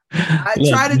 I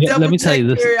try to double check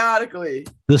periodically.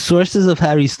 The sources of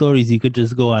Harry's stories, you could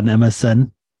just go on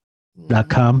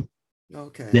MSN.com.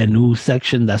 Okay. Their news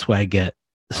section, that's where I get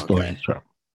the stories from.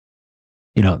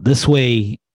 You know, this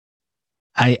way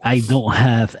I don't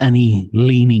have any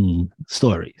leaning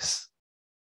stories.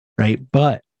 Right?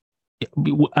 But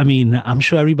I mean, I'm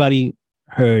sure everybody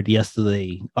heard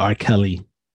yesterday R. Kelly.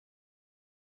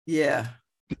 Yeah.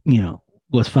 You know,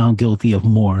 was found guilty of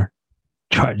more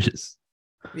charges.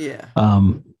 Yeah.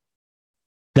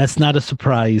 That's not a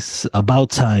surprise.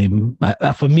 About time.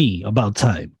 For me, about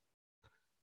time.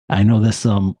 I know there's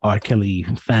some R. Kelly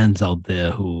fans out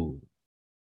there who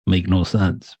make no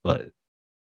sense, but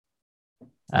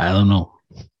I don't know.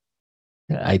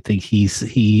 I think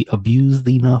he abused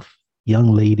enough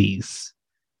young ladies.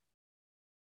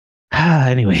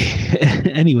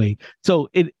 Anyway, so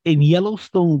in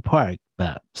Yellowstone Park,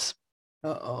 Babs,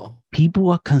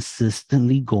 people are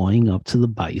consistently going up to the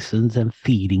bisons and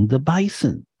feeding the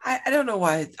bison. I don't know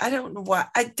why. I don't know why.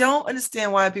 I don't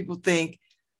understand why people think.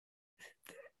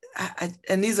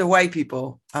 And these are white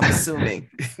people, I'm assuming.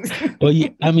 Well, yeah,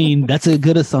 I mean, that's a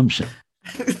good assumption.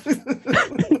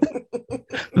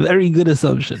 Very good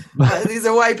assumption. These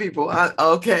are white people.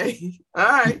 Okay. All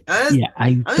right.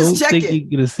 I don't think you're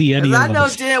going to see any of I know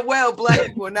damn well black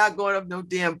people are not going up no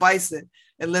damn bison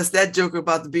unless that joker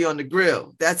about to be on the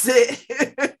grill. That's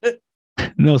it.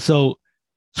 No, so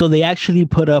they actually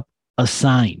put up a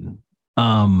sign.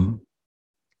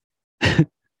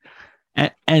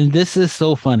 And this is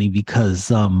so funny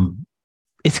because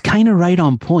it's kind of right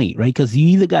on point, right? Because you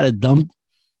either got to dump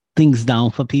things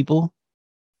down for people,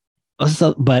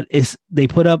 but they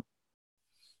put up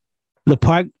the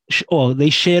park, or they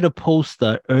shared a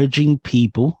poster urging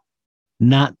people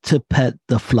not to pet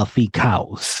the fluffy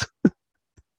cows.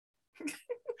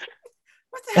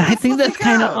 I think that's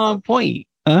kind of on point.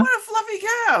 Huh? What are fluffy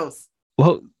cows?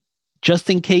 Well, just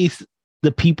in case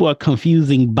the people are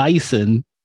confusing bison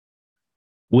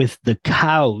with the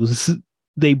cows,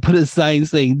 they put a sign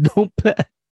saying don't pet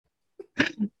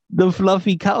the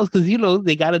fluffy cows, because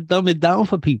they gotta dumb it down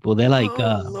for people. They're like,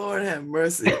 Lord have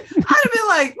mercy. I'd have been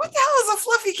like, what the hell is a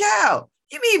fluffy cow?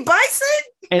 You mean bison?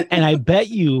 and I bet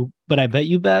you,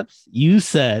 Babs, you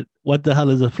said, what the hell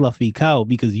is a fluffy cow?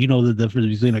 Because you know the difference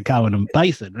between a cow and a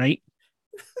bison, right?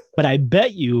 But I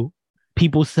bet you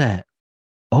people said,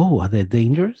 oh, are they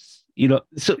dangerous?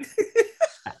 So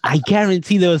I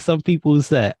guarantee there were some people who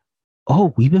said,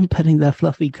 oh, we've been petting that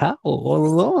fluffy cow all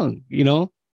along,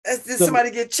 Did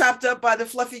somebody get chopped up by the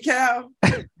fluffy cow?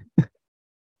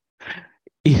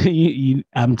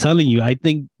 I'm telling you, I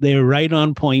think they're right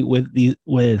on point with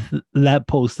that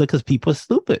poster because people are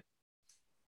stupid.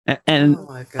 And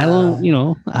I don't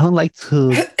like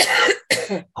to.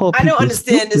 I don't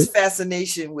understand this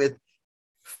fascination with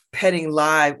petting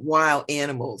live wild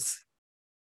animals.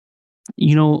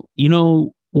 You know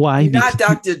why? You're not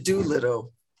Dr.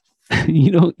 Doolittle.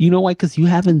 You know why? Because you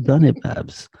haven't done it,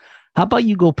 Babs. How about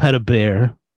you go pet a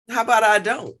bear? How about I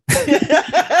don't?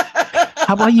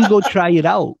 How about you go try it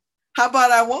out? How about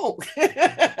I won't?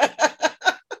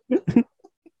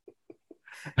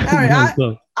 All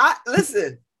right, I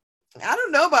listen. I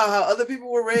don't know about how other people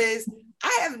were raised.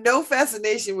 I have no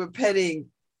fascination with petting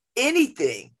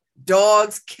anything.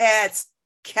 Dogs, cats,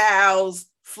 cows,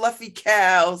 fluffy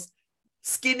cows,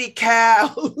 skinny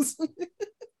cows.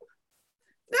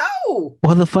 No.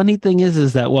 Well, the funny thing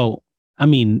is that, well, I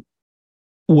mean,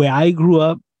 where I grew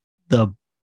up, the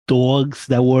dogs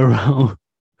that were around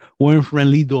weren't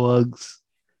friendly dogs.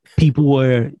 People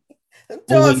were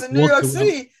Dogs always in New York walking around.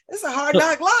 City, it's a hard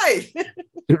knock life.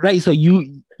 Right. So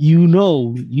you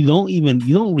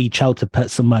don't reach out to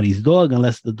pet somebody's dog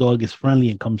unless the dog is friendly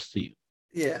and comes to you.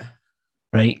 Yeah.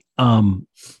 Right. And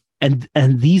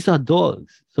these are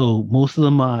dogs. So most of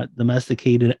them are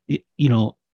domesticated,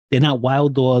 they're not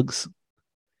wild dogs.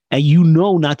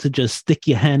 And not to just stick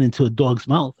your hand into a dog's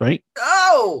mouth, right?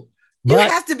 Oh, you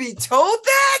have to be told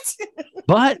that?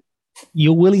 But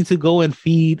you're willing to go and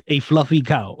feed a fluffy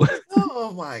cow.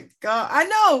 Oh my God. I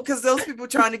know, because those people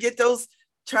trying to get those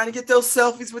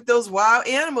selfies with those wild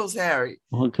animals, Harry.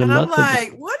 Well, and I'm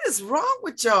like, what is wrong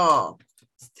with y'all?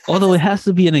 Although it has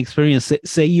to be an experience.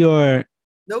 Say you're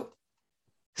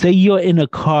in a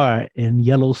car in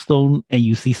Yellowstone and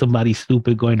you see somebody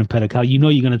stupid going to pet a cow. You're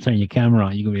going to turn your camera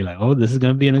on. You're going to be like, oh, this is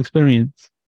going to be an experience.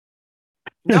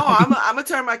 No, I'm going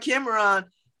to turn my camera on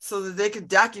so that they can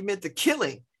document the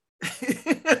killing.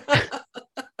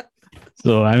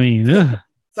 So, I mean.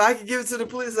 So I can give it to the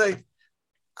police like,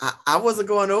 I wasn't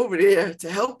going over there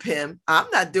to help him. I'm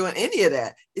not doing any of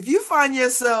that. If you find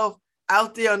yourself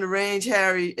out there on the range,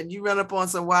 Harry, and you run up on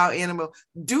some wild animal,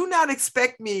 do not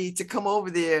expect me to come over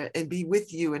there and be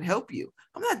with you and help you.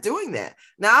 I'm not doing that.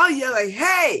 Now you're like,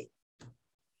 hey,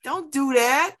 don't do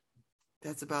that.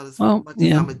 That's about as much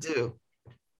as I'm gonna do.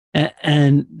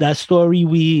 And that story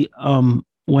we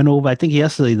went over, I think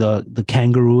yesterday, the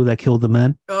kangaroo that killed the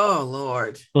man. Oh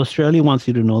Lord. Australia wants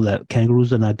you to know that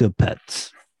kangaroos are not good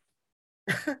pets.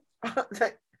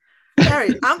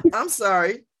 Harry, I'm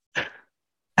sorry.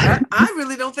 I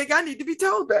really don't think I need to be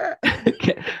told that.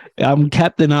 I'm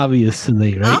Captain Obvious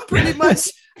today, right?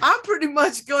 I'm pretty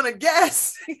much gonna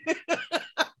guess.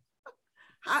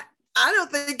 I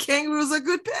don't think kangaroos are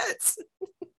good pets.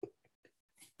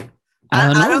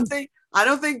 I don't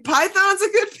think pythons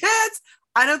are good pets.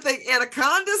 I don't think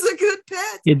anacondas are good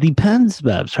pets. It depends,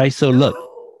 Babs, right? So look,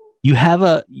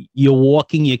 you're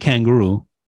walking your kangaroo.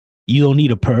 You don't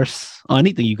need a purse or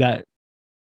anything. You can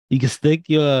stick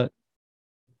your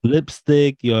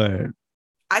lipstick, I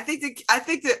think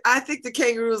the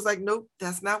kangaroo is like, nope,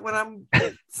 that's not what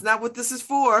it's not what this is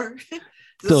for.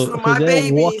 This is for my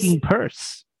babies. Walking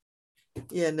purse.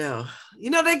 Yeah, no.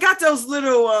 They got those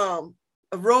little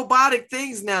robotic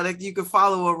things now that you can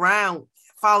follow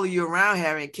you around,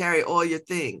 Harry, and carry all your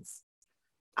things.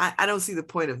 I don't see the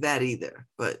point of that either.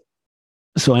 But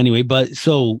so anyway, this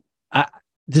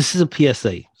is a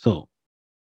PSA. So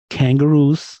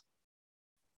kangaroos.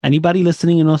 Anybody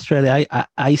listening in Australia,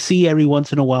 I see every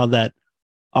once in a while that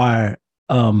our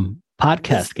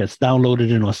podcast gets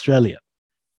downloaded in Australia.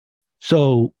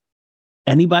 So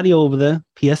anybody over there,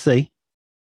 PSA,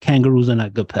 kangaroos are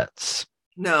not good pets.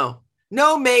 No,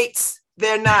 mates,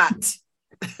 they're not.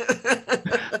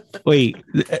 Wait,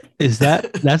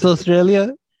 that's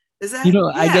Australia? Is that?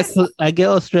 Yes. I get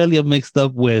Australia mixed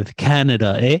up with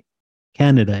Canada, eh?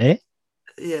 Canada, eh?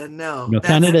 Yeah, no.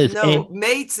 Canada is no.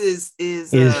 Mates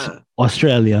is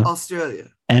Australia. Australia.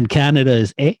 And Canada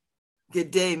is eh? Good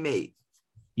day, mate.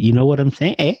 You know what I'm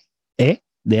saying? Eh?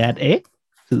 They add eh?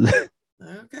 Okay,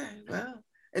 well.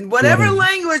 And whatever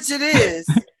language it is,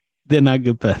 they're not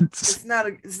good pets.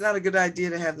 It's not a good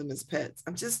idea to have them as pets.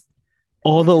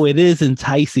 Although it is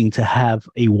enticing to have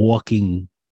a walking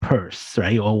purse,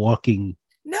 right? Or walking.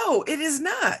 No, it is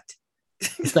not.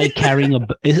 It's like carrying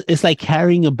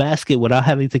a basket without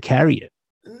having to carry it.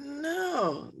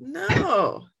 No.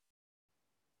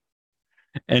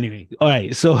 Anyway, all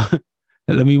right. So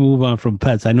let me move on from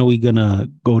pets. I know we're gonna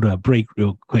go to a break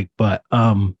real quick, but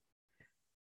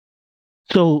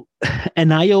so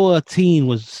an Iowa teen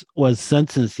was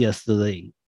sentenced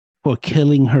yesterday for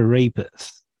killing her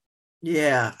rapist.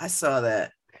 Yeah, I saw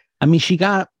that. I mean, she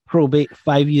got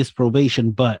 5 years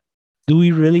probation, but do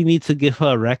we really need to give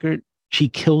her a record? She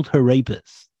killed her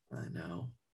rapist. I know.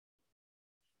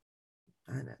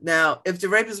 Now, if the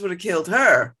rapist would have killed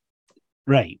her,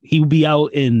 right, he would be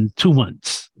out in 2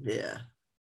 months. Yeah.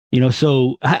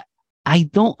 So I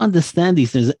don't understand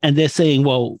these things. And they're saying,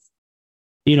 well,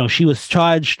 she was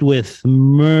charged with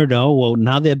murder. Well,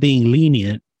 now they're being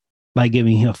lenient by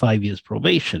giving her 5 years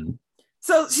probation.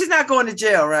 So she's not going to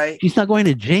jail, right? She's not going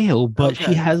to jail, but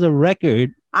she has a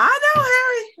record. I know,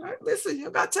 Harry. Listen, you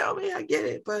got to tell me. I get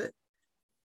it, but as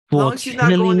long as she's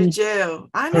not going to jail.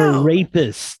 I know. A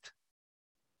rapist.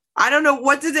 I don't know.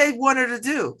 What did they want her to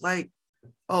do? Like,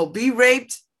 be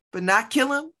raped, but not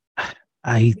kill him?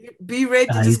 I Be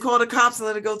raped and I just call the cops and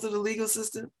let it go through the legal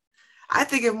system. I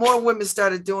think if more women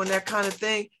started doing that kind of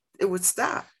thing, it would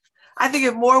stop. I think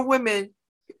if more women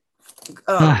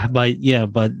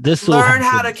but this will learn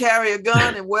how to happen. carry a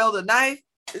gun and wield a knife,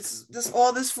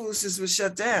 all this foolishness would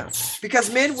shut down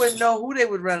because men wouldn't know who they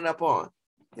would run up on.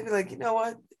 They'd be like, you know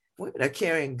what? Women are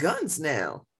carrying guns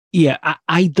now. Yeah,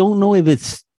 I don't know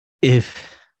if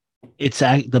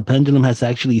the pendulum has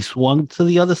actually swung to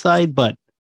the other side, but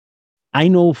I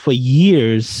know for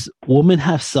years women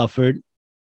have suffered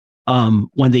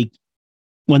when they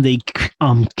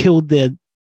killed their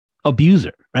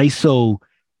abuser, right? So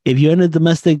if you're in a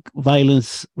domestic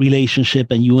violence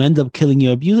relationship and you end up killing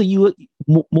your abuser,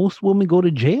 most women go to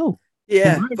jail.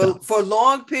 Yeah, for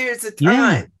long periods of time.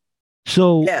 Yeah.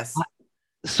 So yes.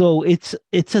 So it's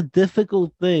a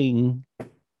difficult thing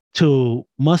to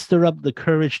muster up the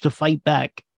courage to fight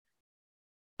back.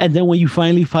 And then when you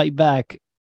finally fight back,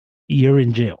 you're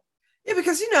in jail. Yeah,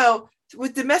 because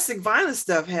with domestic violence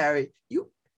stuff, Harry,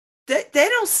 they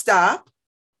don't stop.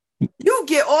 You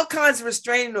get all kinds of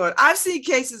restraining orders. I've seen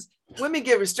cases, women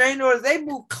get restraining orders, they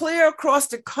move clear across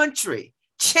the country,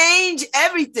 change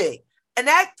everything. And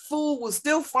that fool will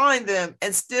still find them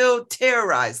and still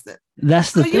terrorize them.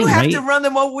 That's the thing, you have right? to run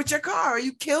them over with your car, or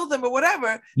you kill them, or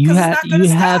whatever. You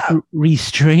have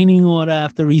restraining order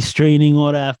after restraining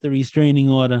order after restraining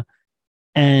order,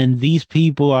 and these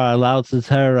people are allowed to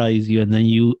terrorize you, and then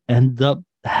you end up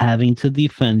having to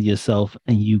defend yourself,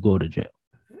 and you go to jail.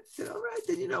 All right,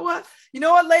 then you know what,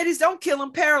 ladies, don't kill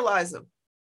him, paralyze him.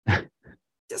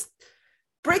 Just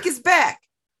break his back.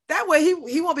 That way,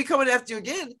 he won't be coming after you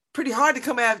again. Pretty hard to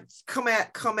come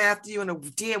after you in a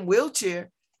damn wheelchair.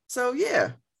 So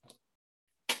yeah,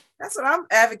 that's what I'm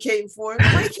advocating for.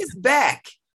 Break his back,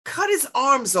 cut his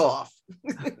arms off.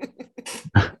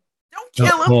 Don't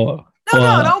kill him. No,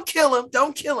 don't kill him.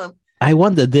 Don't kill him. I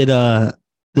wonder, did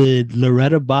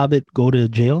Loretta Bobbitt go to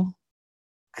jail?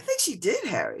 I think she did,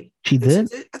 Harry. She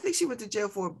did? I think she went to jail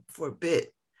for a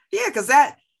bit. Yeah, because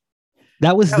that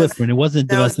was different. It wasn't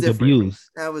domestic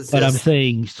abuse. That was. But I'm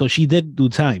saying, so she did do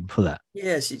time for that.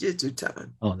 Yeah, she did do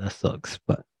time. Oh, that sucks.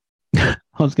 But I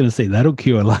was gonna say that'll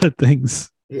cure a lot of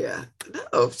things. Yeah.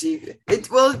 No,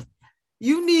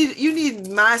 you need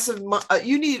massive.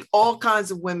 You need all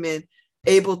kinds of women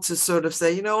able to sort of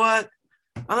say, you know what,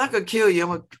 I'm not gonna kill you.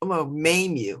 I'm gonna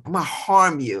maim you. I'm gonna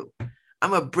harm you.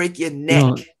 I'm gonna break your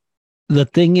neck. The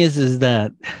thing is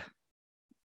that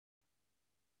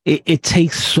it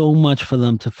takes so much for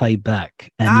them to fight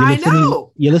back. And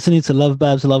you're listening to Love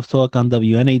Babs Love Talk on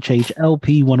WNHH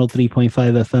LP 103.5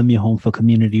 FM, your home for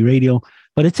community radio.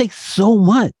 But it takes so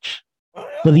much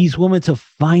for these women to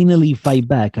finally fight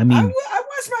back. I mean, I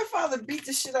watched my father beat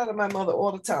the shit out of my mother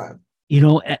all the time.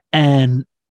 And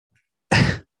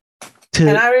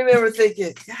I remember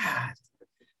thinking, God,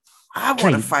 I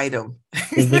want to fight him.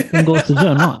 The victim goes to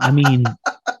jail. No, I mean,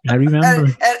 I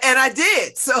remember. And I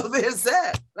did. So there's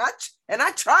that. And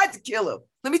I tried to kill him.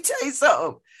 Let me tell you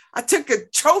something. I took a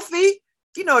trophy,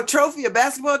 a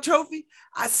basketball trophy.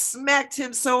 I smacked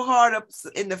him so hard up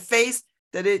in the face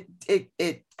that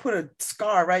it put a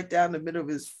scar right down the middle of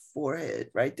his forehead,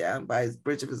 right down by his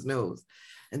bridge of his nose.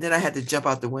 And then I had to jump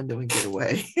out the window and get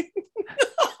away.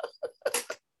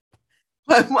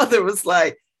 My mother was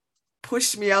like,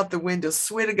 pushed me out the window.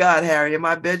 Swear to God, Harry, in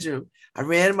my bedroom.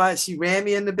 She ran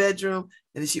me in the bedroom,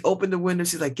 and then she opened the window.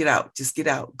 She's like, get out, just get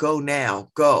out. Go now,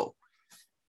 go.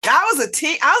 I was a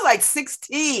teen. I was like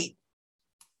 16.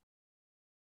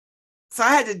 So I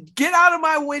had to get out of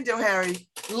my window, Harry,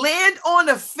 land on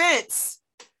the fence,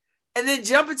 and then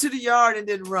jump into the yard and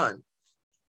then run.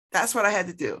 That's what I had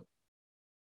to do.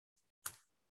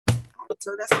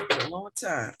 So that's been a long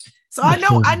time. So I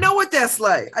know what that's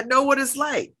like. I know what it's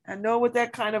like. I know what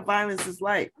that kind of violence is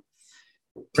like.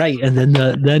 Right, and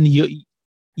then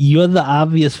you're the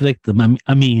obvious victim.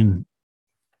 I mean,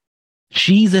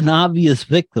 she's an obvious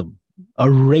victim,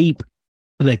 a rape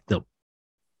victim,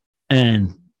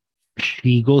 and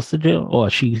she goes to jail or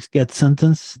she gets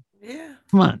sentenced. Yeah,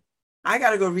 come on. I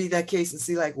got to go read that case and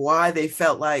see why they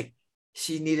felt like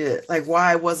she needed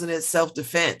why wasn't it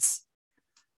self-defense?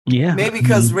 Yeah, maybe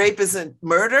because rape isn't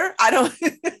murder. I don't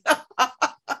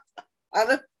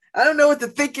know what the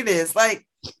thinking is.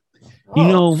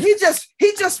 He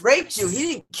just raped you. He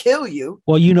didn't kill you.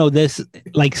 Well, there's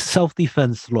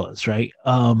self-defense laws, right?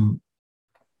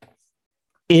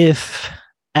 If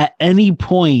at any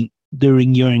point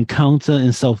during your encounter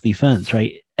in self-defense,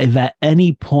 right, if at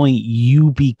any point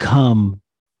you become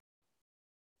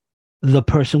the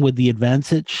person with the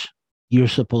advantage, you're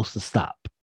supposed to stop.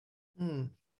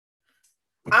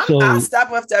 I'll stop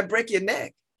after I break your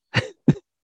neck.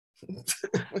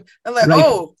 I'm like, Right.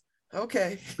 oh,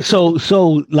 okay.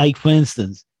 So like for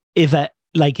instance, if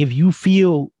you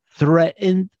feel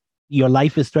threatened, your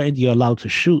life is threatened, you're allowed to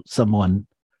shoot someone.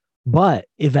 But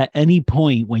if at any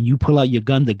point when you pull out your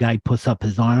gun, the guy puts up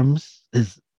his arms,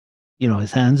 his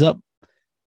hands up,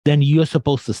 then you're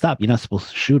supposed to stop. You're not supposed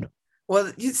to shoot him.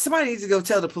 Well, somebody needs to go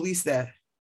tell the police that.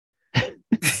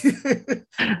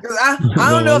 Because I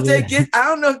don't know if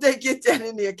they get that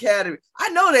in the academy. I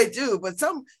know they do, but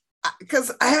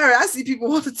because Harry, I see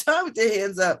people all the time with their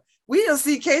hands up. We don't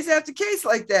see case after case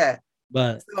like that.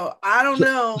 But so I don't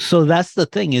know. So that's the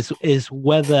thing is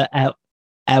whether at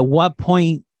what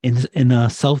point in a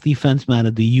self-defense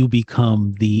matter do you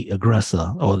become the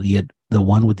aggressor or the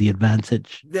one with the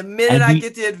advantage? The minute I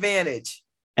get the advantage.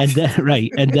 And then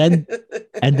right, and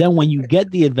then when you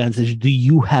get the advantage, do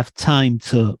you have time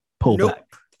to pull back?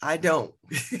 I don't.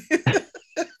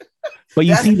 But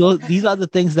you see, these are the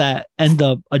things that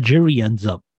a jury ends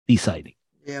up deciding.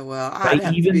 Yeah, well,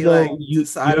 right? Even though you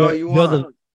decide all you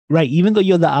want. Right, even though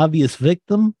you're the obvious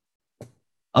victim,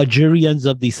 a jury ends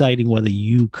up deciding whether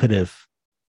you could have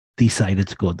decided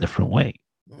to go a different way.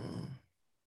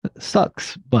 It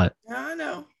sucks, but I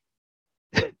know.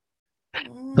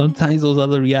 Sometimes those are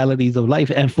the realities of life.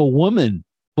 And for women,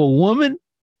 for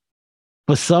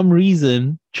some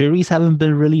reason, juries haven't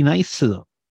been really nice to them.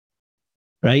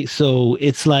 Right? So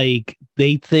it's like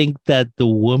they think that the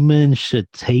woman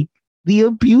should take the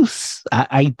abuse.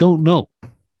 I don't know.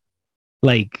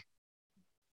 Like,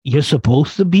 you're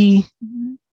supposed to be,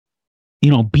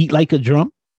 beat like a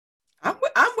drum. I'm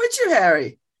with you,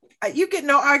 Harry. You get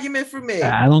no argument from me.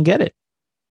 I don't get it.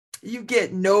 You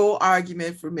get no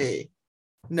argument from me.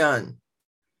 None.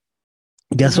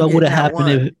 Guess what would have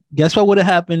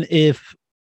happened if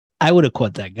I would have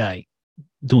caught that guy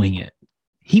doing it?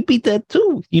 He beat that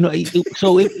too.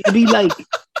 So it'd be like,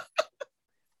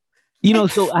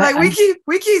 so like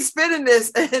we keep spinning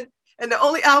this and the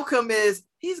only outcome is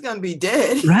he's gonna be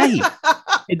dead. Right.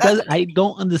 I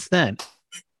don't understand.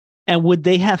 And would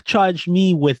they have charged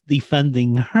me with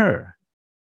defending her?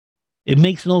 It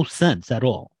makes no sense at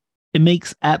all. It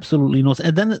makes absolutely no sense.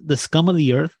 And then the scum of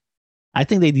the earth, I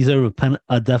think they deserve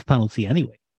a death penalty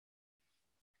anyway.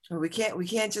 We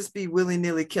can't just be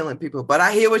willy-nilly killing people. But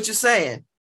I hear what you're saying.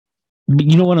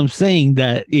 You know what I'm saying?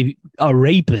 That if a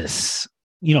rapist,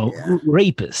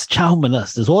 rapists, child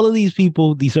molesters, all of these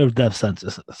people deserve death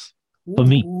sentences. For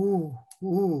me.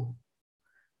 Ooh.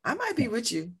 I might be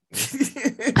with you.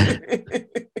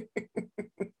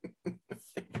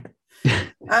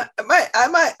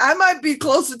 I might be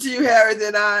closer to you, Harry,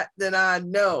 than I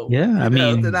know. Yeah,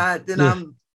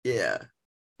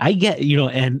 I get,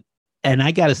 and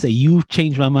I gotta say, you've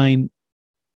changed my mind.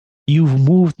 You've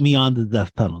moved me on the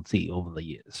death penalty over the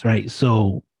years, right?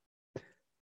 So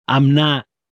I'm not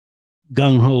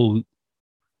gung-ho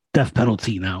death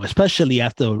penalty now, especially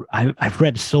after I've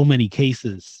read so many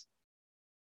cases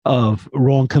of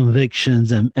wrong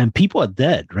convictions and people are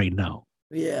dead right now.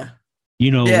 Yeah.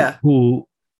 Who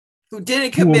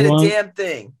didn't commit a damn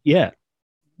thing. Yeah.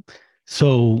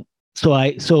 So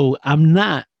I'm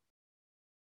not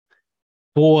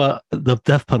for the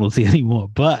death penalty anymore,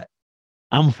 but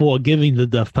I'm for giving the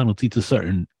death penalty to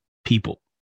certain people.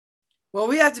 Well,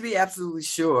 we have to be absolutely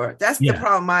sure. That's the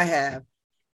problem I have.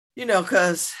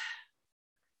 Because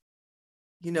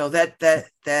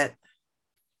that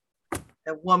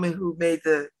woman who made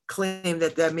the claim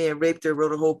that man raped her,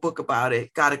 wrote a whole book about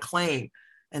it, got a claim.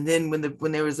 And then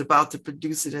when they was about to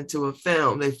produce it into a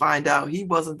film, they find out he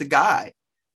wasn't the guy.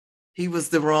 He was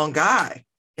the wrong guy.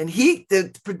 And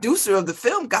the producer of the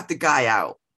film got the guy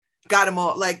out. Got him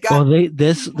all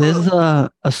there's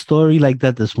a story like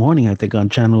that this morning. I think on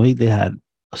Channel 8 they had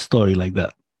a story like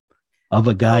that of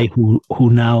a guy who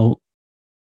now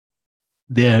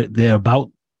they're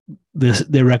about this.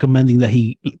 They're recommending that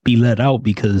he be let out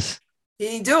because he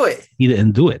didn't do it. He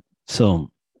didn't do it.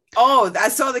 So I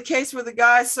saw the case where the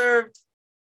guy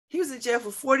he was in jail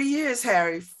for 40 years,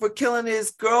 Harry, for killing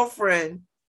his girlfriend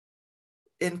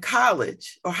in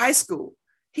college or high school.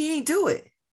 He didn't do it.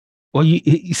 Well,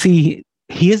 you see,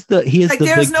 here's the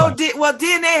there's no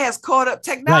DNA has caught up.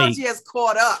 Technology has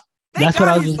caught up. That's what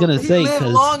I was just gonna say. He lived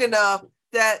long enough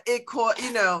that it caught.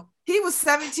 He was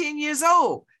 17 years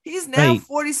old. He's now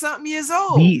 40 something years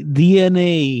old. The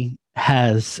DNA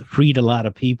has freed a lot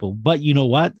of people, but you know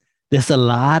what? There's a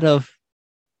lot of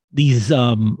these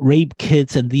rape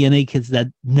kits and DNA kits that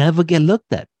never get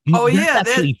looked at.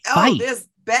 There's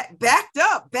backed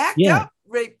up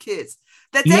rape kits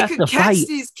that they could catch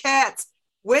these cats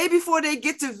way before they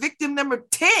get to victim number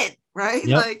 10, right?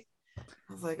 Yep. I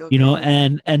was like, okay.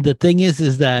 And the thing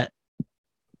is that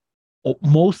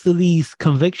most of these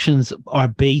convictions are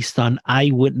based on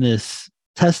eyewitness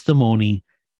testimony.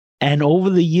 And over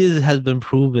the years, it has been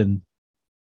proven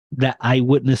that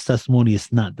eyewitness testimony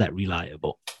is not that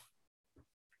reliable.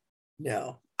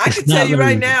 No, I can tell you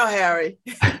right now, Harry,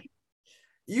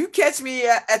 you catch me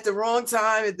at the wrong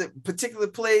time at the particular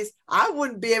place, I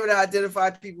wouldn't be able to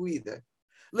identify people either.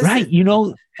 Listen, right.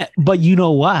 But you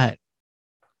know what?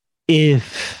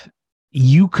 If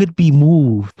you could be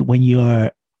moved when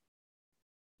you're,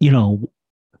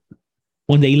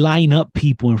 when they line up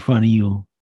people in front of you,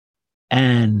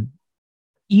 and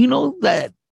you know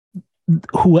that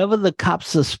whoever the cops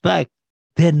suspect,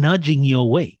 they're nudging you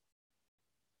away.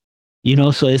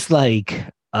 So it's like,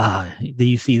 do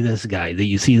you see this guy? Do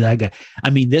you see that guy?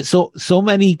 I mean, there's so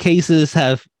many cases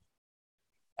have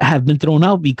been thrown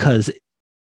out because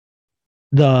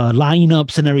the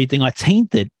lineups and everything are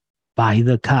tainted by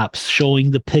the cops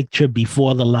showing the picture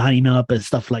before the lineup and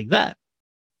stuff like that.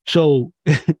 So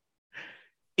and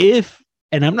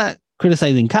I'm not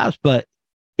criticizing cops, but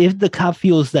if the cop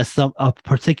feels that a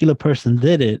particular person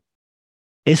did it,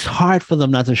 it's hard for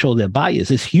them not to show their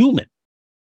bias. It's human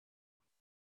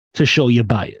to show your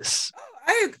bias.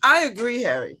 I agree,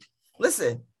 Harry.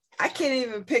 Listen, I can't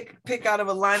even pick out of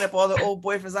a lineup all the old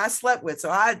boyfriends I slept with, so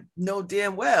I know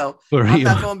damn well I'm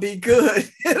not going to be good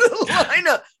in a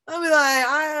lineup. I'll be like,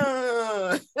 I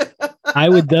don't know. I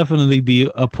would definitely be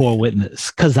a poor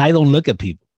witness because I don't look at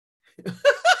people.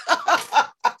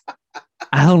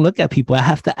 I don't look at people. I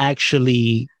have to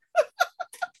actually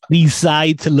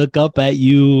decide to look up at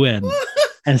you and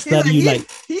study you. Like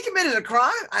he committed a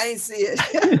crime. I ain't see it.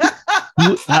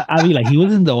 I mean, like, he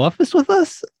was in the office with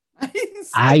us.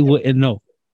 I wouldn't know.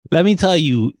 Let me tell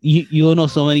you, you'll know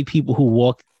so many people who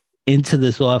walk into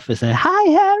this office and,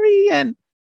 hi, Harry,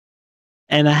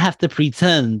 and I have to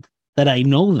pretend that I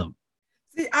know them.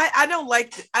 See, I don't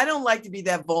like to be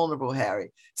that vulnerable,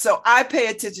 Harry. So I pay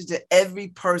attention to every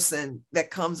person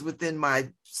that comes within my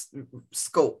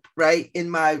scope, right? In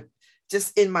my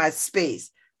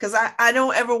space. Because I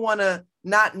don't ever want to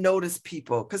not notice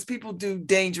people because people do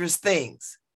dangerous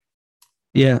things.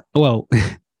 Yeah, well,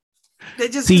 they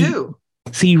just do.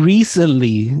 See,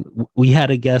 recently we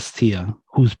had a guest here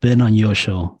who's been on your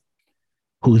show,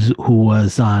 who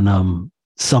was on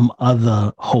some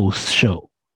other host show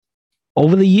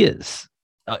over the years,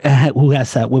 who has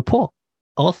sat with Paul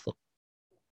also.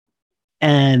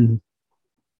 And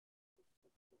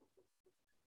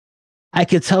I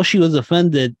could tell she was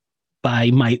offended by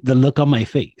the look on my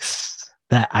face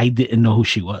that I didn't know who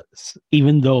she was,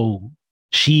 even though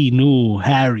she knew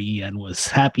Harry and was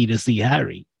happy to see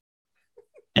Harry.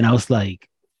 And I was like,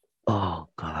 oh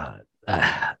God.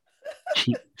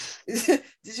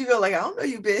 Did you go like, I don't know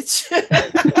you, bitch?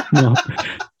 No.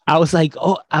 I was like,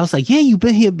 yeah, you've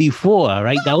been here before,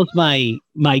 right? That was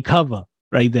my cover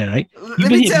right there, right?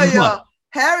 Let me tell y'all,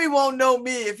 Harry won't know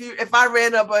me if I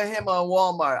ran up on him on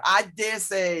Walmart. I dare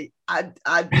say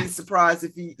I'd be surprised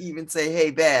if he even say,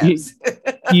 hey, Babs.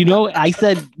 I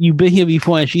said, you've been here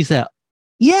before, and she said,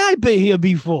 yeah, I've been here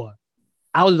before.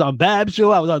 I was on Bab's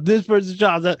show. I was on this person's show.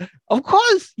 I was like, of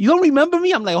course, you don't remember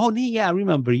me? I'm like, oh, yeah, I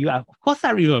remember you. Of course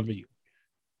I remember you.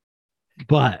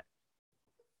 But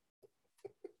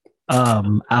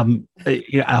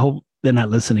I hope they're not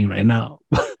listening right now.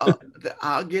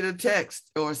 I'll get a text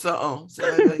or something. So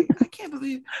like, I can't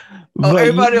believe. Oh,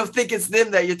 everybody will think it's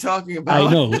them that you're talking about.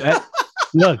 I know.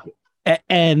 Look,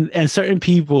 and certain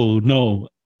people know.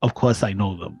 Of course, I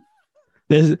know them.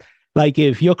 There's like,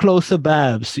 if you're close to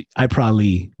Babs, I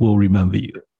probably will remember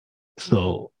you.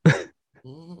 So,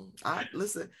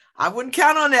 listen, I wouldn't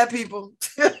count on that, people.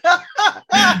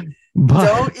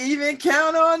 Don't even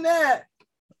count on that.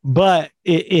 But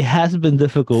it has been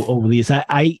difficult over these.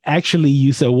 I actually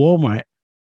used at Walmart.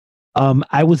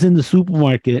 I was in the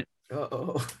supermarket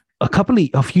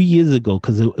a few years ago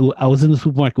because I was in the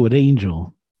supermarket with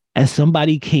Angel, and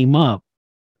somebody came up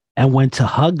and went to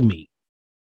hug me,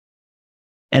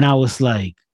 and I was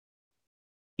like,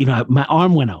 my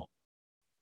arm went out.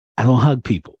 I don't hug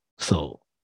people, so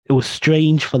it was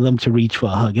strange for them to reach for a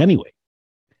hug. Anyway,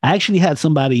 I actually had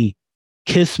somebody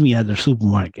kiss me at the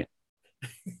supermarket.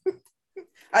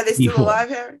 Are they still alive,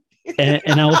 Harry?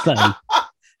 and I was like,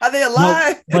 are they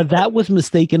alive? No, but that was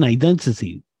mistaken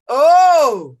identity.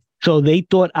 Oh, so they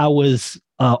thought I was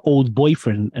an old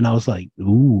boyfriend, and I was like,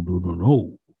 ooh,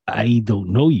 no, I don't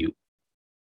know you.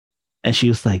 And she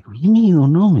was like, what do you mean you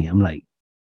don't know me? I'm like,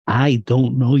 I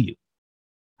don't know you.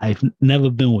 I've never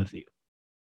been with you.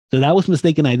 So that was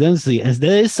mistaken identity. As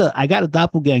I got a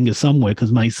doppelganger somewhere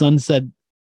because my son said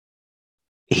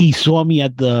he saw me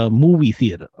at the movie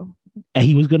theater and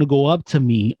he was gonna go up to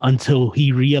me until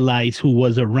he realized who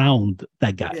was around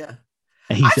that guy. Yeah.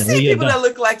 And he I've said, seen people that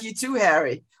look like you too,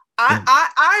 Harry.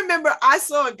 I remember I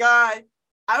saw a guy,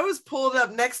 I was pulled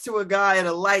up next to a guy at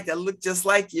a light that looked just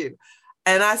like you.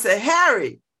 And I said,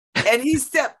 Harry. And he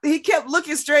kept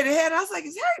looking straight ahead. I was like,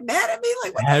 is Harry mad at me?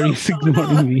 Like, what Harry's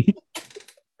ignoring me.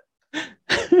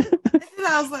 And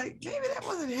I was like, maybe that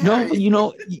wasn't Harry.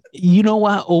 No, you know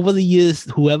what? Over the years,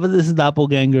 whoever this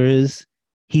doppelganger is,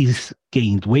 he's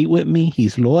gained weight with me.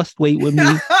 He's lost weight with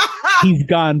me. He's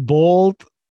gone bald.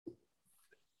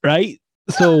 Right?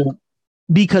 So,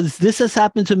 because this has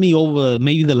happened to me over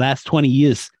maybe the last 20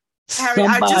 years. Harry,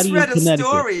 I just read a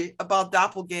story about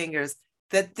doppelgangers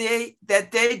that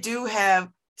they do have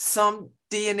some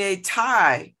DNA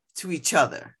tie to each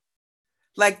other.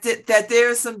 Like that there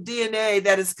is some DNA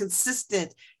that is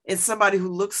consistent in somebody who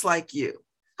looks like you.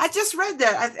 I just read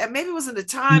that. Maybe it was in the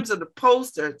Times or the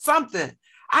Post or something.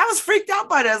 I was freaked out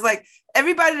by that. I was like,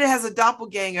 everybody that has a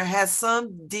doppelganger has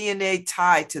some DNA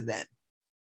tie to them.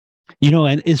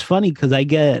 And it's funny because I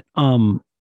get the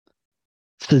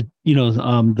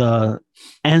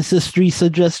ancestry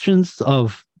suggestions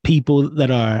of people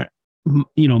that are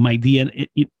my DNA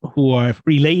who are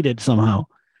related somehow.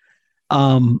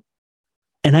 And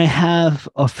I have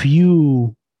a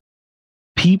few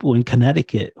people in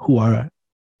Connecticut who are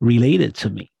related to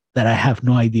me that I have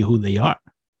no idea who they are.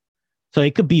 So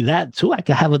it could be that too. I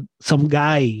could have some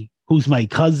guy who's my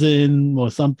cousin or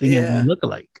something and we look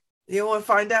alike. You want to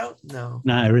find out? No.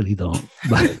 I really don't.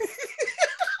 But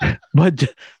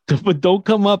don't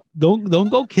come up. Don't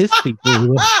go kiss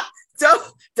people.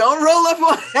 Don't roll up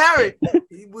on Harry.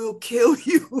 He will kill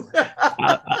you.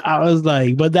 I was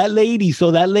like, but that lady.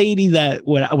 So that lady that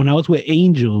when I was with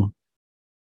Angel,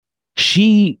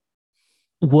 she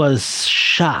was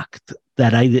shocked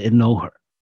that I didn't know her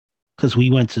because we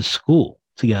went to school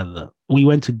together. We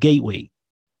went to Gateway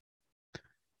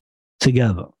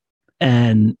together,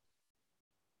 and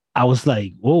I was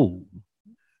like, whoa.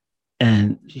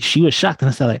 And she was shocked. And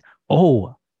I said, like,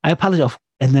 oh, I apologize.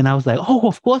 And then I was like, oh,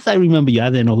 of course I remember you. I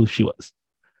didn't know who she was.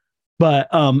 But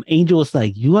Angel was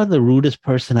like, you are the rudest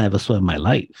person I ever saw in my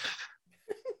life.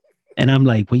 And I'm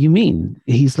like, what do you mean?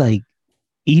 He's like,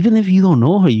 even if you don't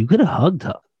know her, you could have hugged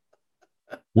her.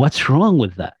 What's wrong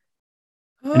with that?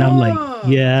 And I'm like,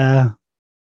 yeah,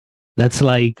 that's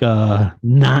like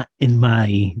not in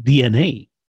my DNA.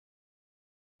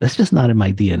 That's just not in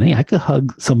my DNA. I could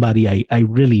hug somebody I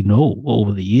really know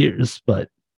over the years, but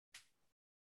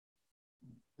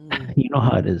you know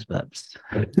how it is, Babs.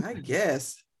 I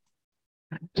guess.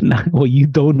 Well, you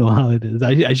don't know how it is.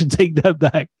 I should take that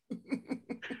back.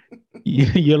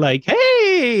 You're like,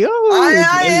 hey,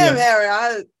 I am, Harry.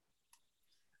 I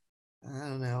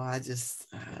don't know. I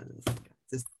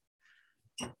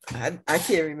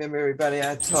can't remember everybody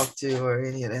I talked to or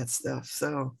any of that stuff.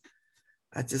 So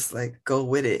I just like go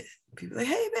with it. People like,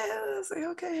 hey man, I was like,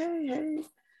 okay, hey.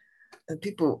 And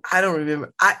people, I don't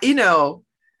remember.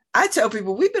 I tell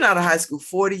people we've been out of high school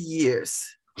 40 years.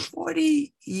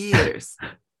 40 years.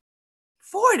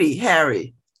 40,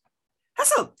 Harry.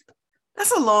 That's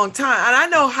a long time. And I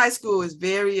know high school is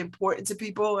very important to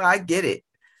people. I get it.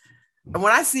 And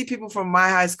when I see people from my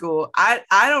high school, I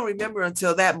don't remember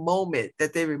until that moment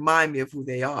that they remind me of who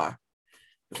they are.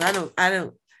 I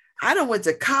don't went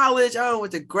to college. I don't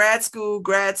went to grad school.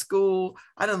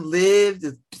 I don't live.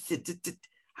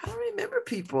 I don't remember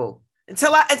people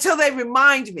until they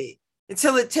remind me,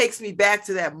 until it takes me back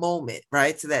to that moment,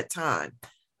 right? To that time.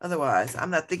 Otherwise, I'm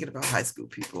not thinking about high school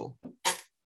people.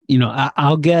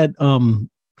 I'll get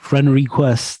friend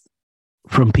requests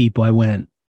from people I went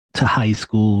to high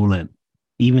school and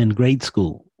even grade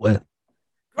school with.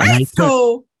 Grade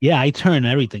school? I turn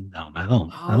everything down. I don't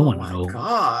want to know.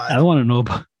 God. I don't want to know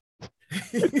about.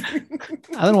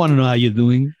 I don't want to know how you're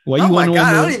doing. Why you want to know?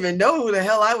 I don't even know who the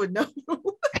hell I would know.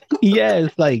 Yeah,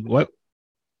 it's like what?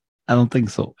 I don't think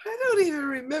so. I don't even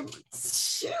remember.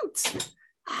 Shoot. It's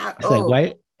like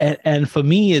why? And for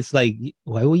me, it's like,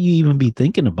 why would you even be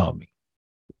thinking about me?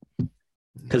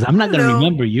 Because I'm not going to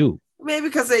remember you. Maybe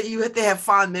because they have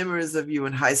fond memories of you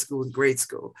in high school and grade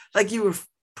school. Like you were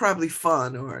probably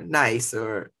fun or nice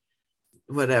or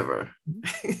whatever.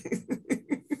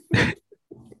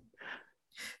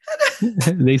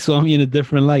 They saw me in a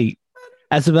different light.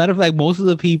 As a matter of fact, most of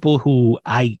the people who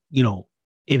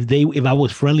if I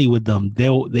was friendly with them,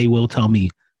 they will tell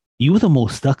me, you were the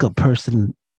most stuck up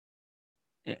person.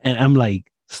 And I'm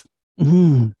like,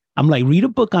 read a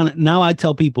book on it. Now I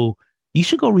tell people, you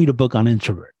should go read a book on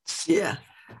introverts. Yeah.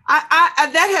 I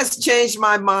that has changed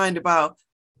my mind about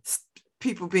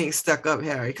people being stuck up,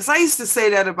 Harry, because I used to say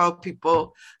that about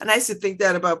people, and I used to think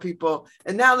that about people.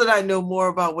 And now that I know more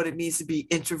about what it means to be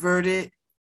introverted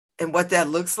and what that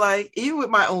looks like, even with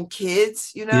my own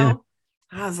kids, I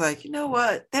was like, you know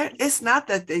what? It's not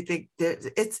that they think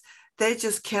they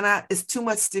just cannot. It's too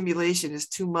much stimulation. It's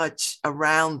too much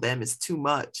around them. It's too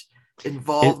much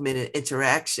involvement and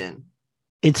interaction.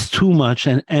 It's too much,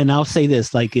 and I'll say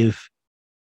this: like if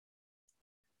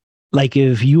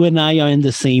you and I are in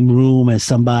the same room and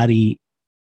somebody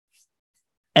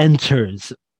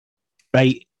enters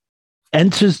the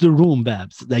room,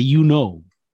 Babs, that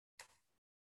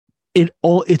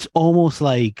it's almost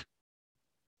like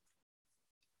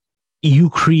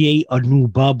you create a new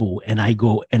bubble, and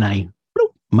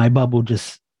my bubble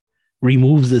just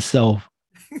removes itself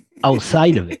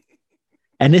outside of it.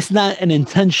 And it's not an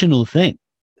intentional thing.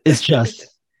 It's just,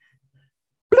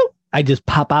 I just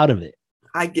pop out of it.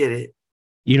 I get it.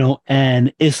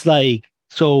 And it's like,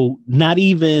 so not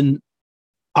even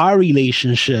our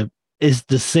relationship is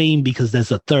the same because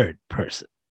there's a third person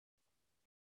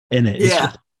in it.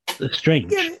 Yeah. It's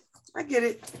strange. I get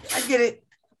it. I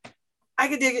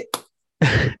can dig it.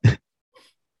 I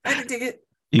can dig it.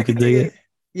 You can dig it?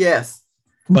 Yes.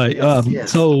 But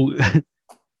yes.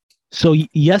 So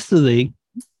yesterday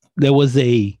there was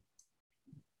a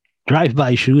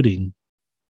drive-by shooting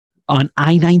on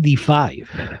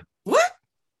I-95. What?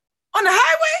 On the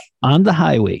highway? On the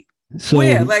highway. So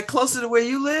where? Like closer to where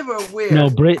you live, or where?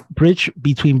 No,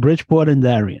 between Bridgeport and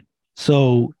Darien.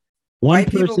 So one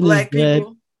person is dead,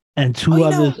 and two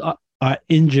others are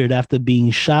injured after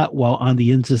being shot while on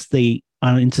Interstate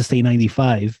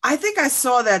 95. I think I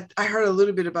saw that. I heard a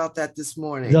little bit about that this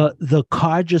morning. The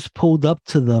car just pulled up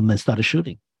to them and started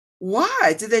shooting.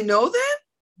 Why? Did they know that?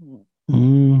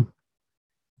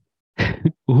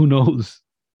 Who knows?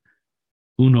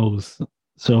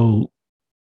 So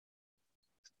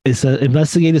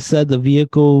investigators said the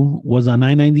vehicle was on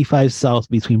I-95 South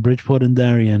between Bridgeport and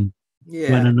Darien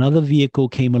when another vehicle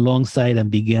came alongside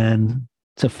and began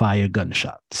to fire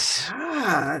gunshots.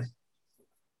 God.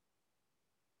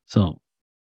 So,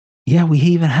 yeah, we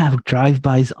even have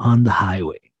drive-bys on the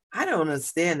highway. I don't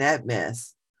understand that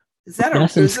mess. Is that a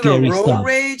road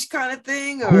rage kind of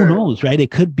thing? Or? Who knows, right?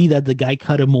 It could be that the guy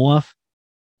cut him off.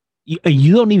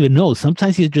 You don't even know.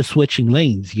 Sometimes you're just switching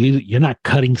lanes. You're not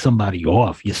cutting somebody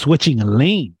off. You're switching a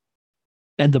lane,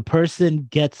 and the person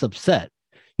gets upset.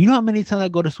 You know how many times I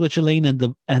go to switch a lane, and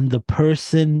the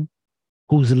person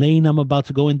whose lane I'm about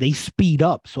to go in, they speed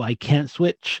up so I can't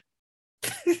switch.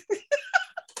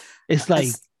 It's like,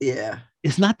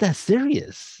 it's not that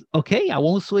serious. Okay, I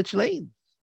won't switch lanes.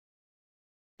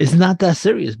 It's not that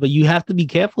serious, but you have to be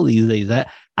careful these days.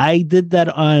 I did that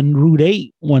on Route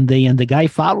 8 one day, and the guy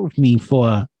followed me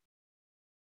for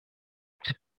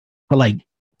like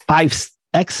 5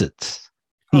 exits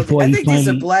before I think these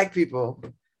are black people.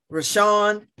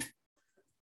 Rashawn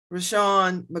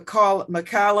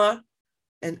McCalla,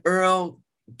 and Earl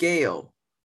Gale.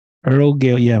 Earl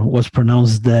Gale, was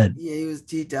pronounced dead. Yeah,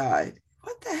 he died.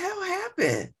 What the hell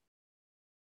happened?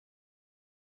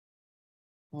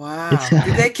 Wow.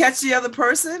 Did they catch the other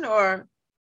person, or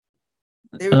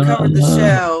they recovered the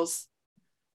shells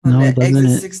on the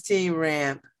exit 16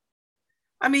 ramp?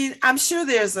 I mean, I'm sure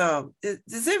there's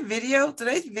is there video? Do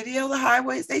they video the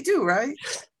highways? They do, right?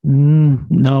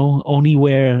 No, only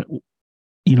where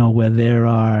there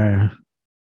are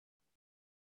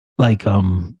like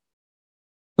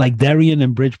Darien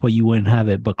and Bridgeport, you wouldn't have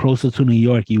it, but closer to New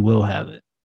York, you will have it.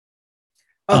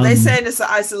 Oh, they saying it's an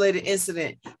isolated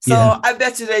incident. So I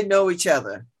bet you they know each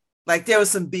other. Like there was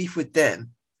some beef with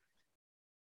them.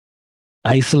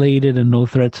 Isolated and no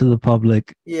threat to the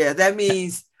public. Yeah, that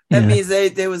means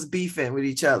they was beefing with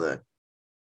each other.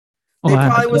 They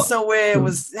probably was somewhere and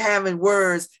was having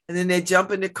words, and then they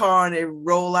jump in the car and they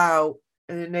roll out,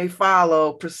 and then they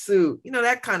follow pursuit.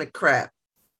 That kind of crap.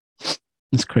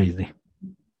 It's crazy.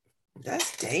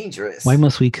 That's dangerous. Why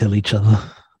must we kill each other?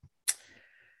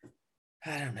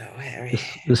 I don't know, Harry.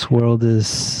 This world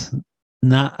is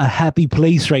not a happy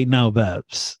place right now,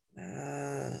 Babs.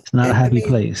 It's not a happy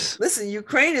place. Listen,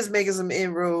 Ukraine is making some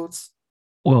inroads.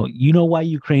 Well, you know why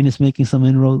Ukraine is making some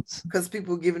inroads? Because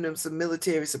people are giving them some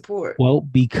military support. Well,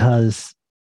 because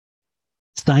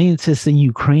scientists in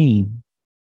Ukraine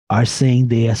are saying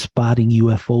they are spotting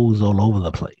UFOs all over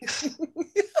the place.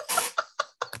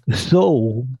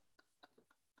 So,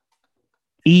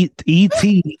 ET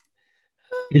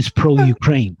is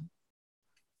pro-Ukraine.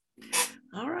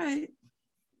 All right.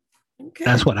 Okay.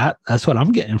 That's what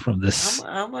I'm getting from this.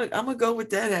 I'm gonna go with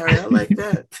that, Harry. I like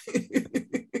that.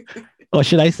 Or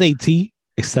should I say T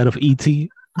instead of ET?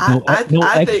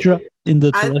 I in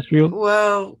the terrestrial?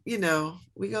 Well,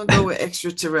 we're gonna go with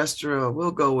extraterrestrial.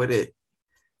 We'll go with it.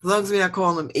 As long as we not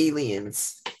call them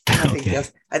aliens. I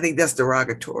think that's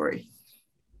derogatory.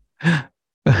 I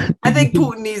think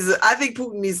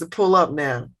Putin needs to pull up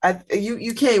now.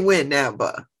 You can't win now,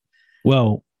 but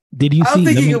well, did you see? I don't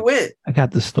think he can win. I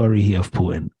got the story here of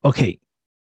Putin. Okay,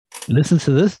 listen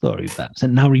to this story, Babs.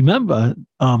 And now remember,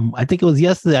 I think it was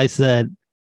yesterday I said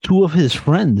 2 of his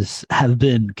friends have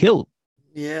been killed.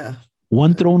 Yeah.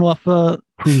 One thrown off a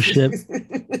cruise ship,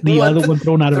 the other one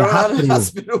thrown out of a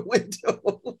hospital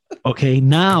window. Okay,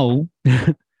 now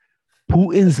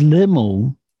Putin's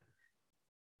limo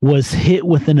was hit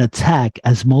with an attack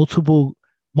as multiple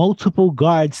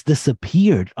guards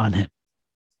disappeared on him.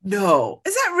 No,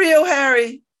 is that real,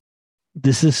 Harry?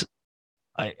 This is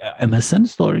a MSN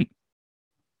story,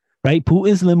 right?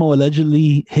 Putin's limo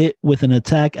allegedly hit with an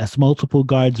attack as multiple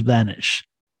guards vanished.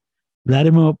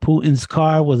 Vladimir Putin's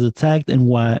car was attacked in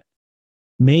what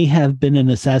may have been an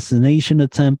assassination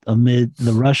attempt amid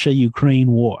the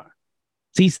Russia-Ukraine war.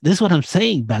 See, this is what I'm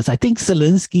saying, Baz. I think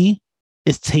Zelensky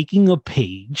is taking a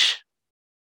page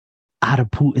out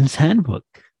of Putin's handbook.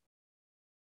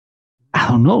 I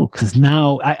don't know, because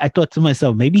now I thought to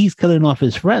myself, maybe he's killing off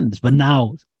his friends, but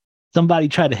now somebody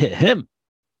tried to hit him.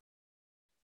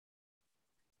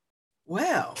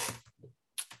 Well,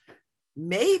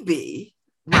 maybe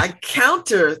my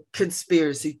counter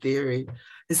conspiracy theory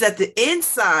is that the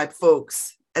inside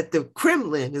folks at the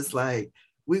Kremlin is like,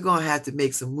 we're going to have to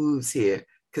make some moves here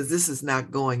because this is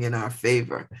not going in our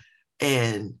favor.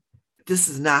 And this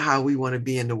is not how we want to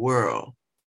be in the world.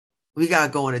 We got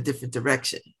to go in a different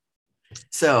direction.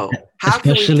 So how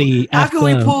can we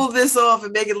pull this off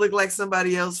and make it look like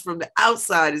somebody else from the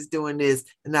outside is doing this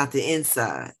and not the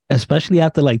inside? Especially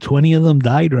after like 20 of them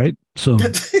died, right? So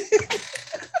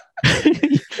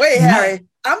wait, Harry,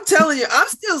 I'm telling you, I'm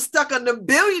still stuck on the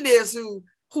billionaires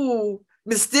who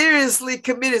mysteriously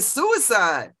committed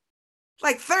suicide.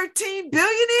 Like 13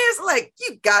 billionaires? Like,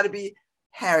 you got to be,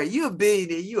 Harry, you're a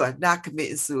billionaire. You are not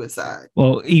committing suicide.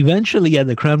 Well, eventually at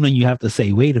the Kremlin, you have to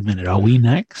say, wait a minute, are we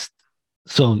next?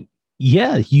 So,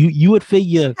 yeah, you would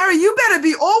figure. Harry, you better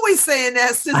be always saying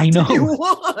that since day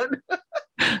one.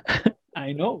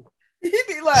 I know. He'd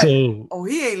be like,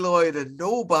 he ain't loyal to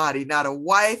nobody, not a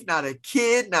wife, not a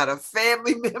kid, not a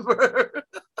family member.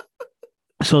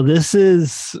 So this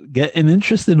is getting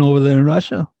interesting over there in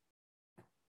Russia.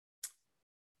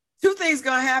 2 things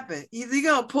going to happen. Either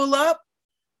you're going to pull up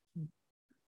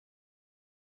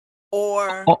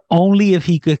or... Only if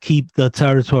he could keep the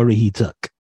territory he took.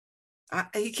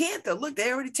 He can't though. Look,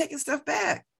 they're already taking stuff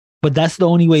back. But that's the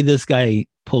only way this guy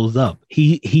pulls up.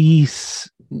 He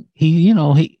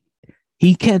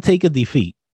can't take a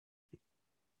defeat.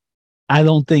 I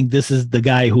don't think this is the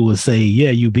guy who will say, yeah,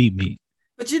 you beat me.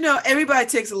 But everybody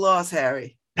takes a loss,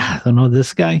 Harry. I don't know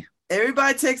this guy.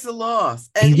 Everybody takes a loss.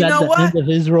 And he's at the end of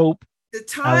his rope. The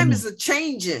time is a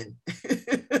changing.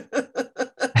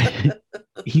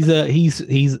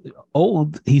 He's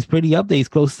old. He's pretty up there. He's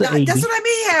close to 80. That's what I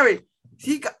mean, Harry.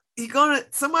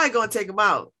 Somebody gonna take him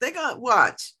out. They're gonna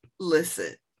watch.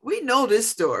 Listen, we know this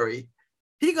story.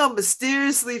 He gonna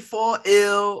mysteriously fall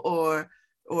ill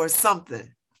or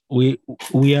something. We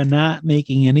are not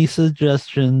making any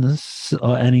suggestions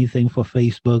or anything for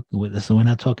Facebook with this. So we're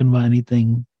not talking about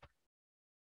anything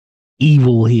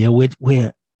evil here.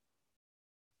 We're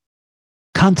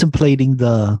contemplating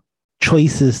the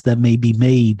choices that may be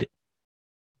made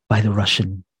by the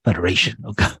Russian Federation.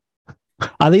 Okay.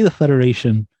 Are they the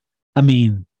Federation? I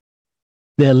mean,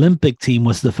 the Olympic team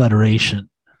was the Federation.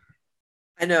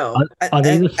 I know. Are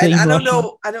they the same? I don't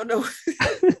know. I don't know.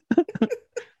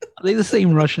 Are they the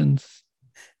same Russians?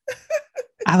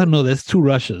 I don't know. There's 2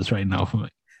 Russias right now for me.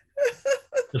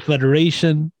 The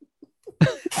Federation.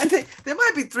 I think there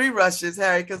might be 3 Russians,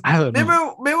 Harry. Because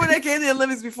remember when they came to the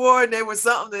Olympics before and they were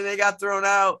something, then they got thrown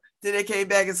out. Then they came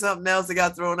back and something else, they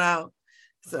got thrown out.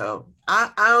 So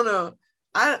I don't know.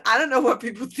 I don't know what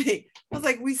people think. I was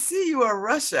like, we see you are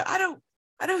Russia. I don't.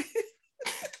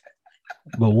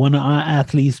 But one of our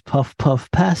athletes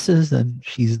puff passes and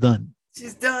she's done.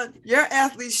 She's done. Your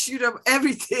athletes shoot up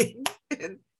everything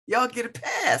and y'all get a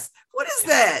pass. What is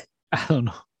that? I don't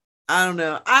know.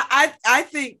 I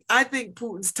think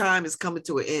Putin's time is coming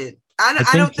to an end. I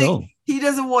don't think he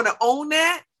doesn't want to own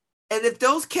that. And if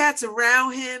those cats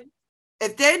around him,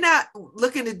 if they're not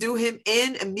looking to do him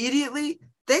in immediately,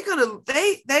 they're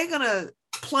gonna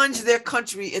plunge their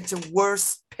country into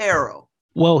worse peril.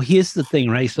 Well, here's the thing,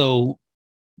 right? So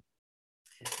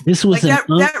this was like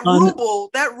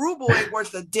that ruble ain't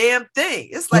worth a damn thing.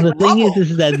 It's like the thing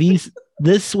is that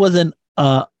this was an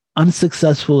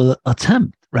unsuccessful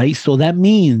attempt. right? So that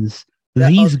means That,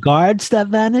 these guards that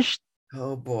vanished,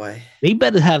 oh boy. they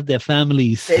better have their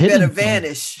families They better hidden.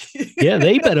 vanish. Yeah,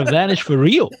 they better vanish for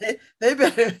real. They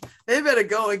better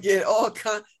go and get all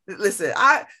kind. Listen,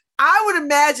 I would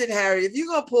imagine, Harry, if you're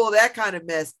gonna pull that kind of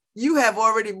mess, you have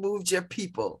already moved your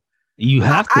people. You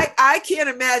have to. I can't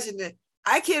imagine that.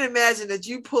 I can't imagine that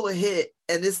you pull a hit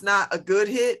and it's not a good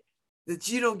hit, that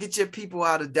you don't get your people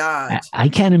out of Dodge. I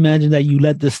can't imagine that you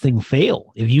let this thing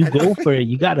fail. If you go for it,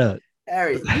 you gotta.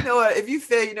 Harry, you know what? If you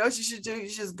fail, you know what you should do? You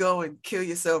should just go and kill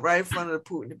yourself right in front of the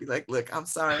Putin and be like, look, I'm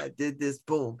sorry I did this,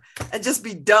 boom. And just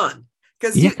be done.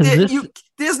 Because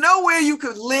there's nowhere you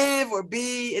could live or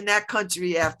be in that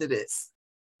country after this.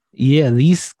 Yeah,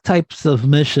 these types of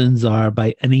missions are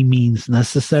by any means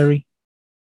necessary.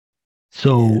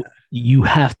 So you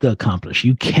have to accomplish.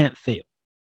 You can't fail.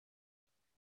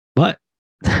 But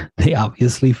they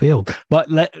obviously failed. But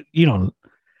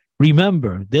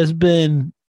remember, there's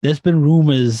been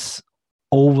rumors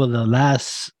over the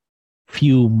last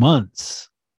few months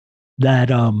that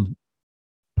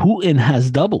Putin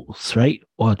has doubles, right?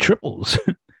 Or triples.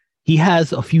 He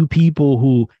has a few people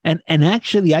who and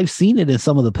actually I've seen it in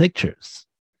some of the pictures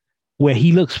where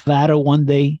he looks fatter one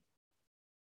day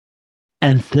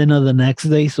and thinner the next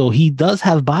day. So he does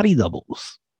have body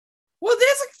doubles. Well,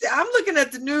 I'm looking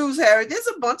at the news, Harry. There's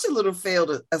a bunch of little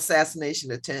failed assassination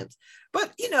attempts.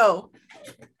 But, part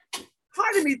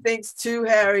of me thinks too,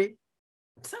 Harry,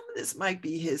 some of this might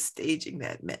be his staging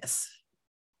that mess.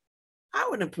 I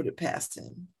wouldn't put it past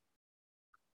him.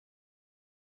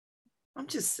 I'm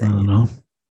just saying. I don't know.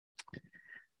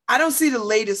 I don't see the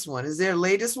latest one. Is there a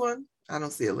latest one? I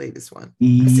don't see a latest one.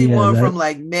 I see one from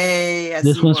like May.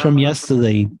 This one's from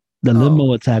yesterday. The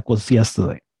limo attack was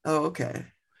yesterday. Oh, okay.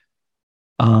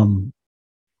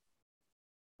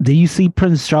 Did you see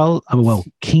Prince Charles?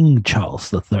 King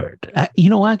Charles III. You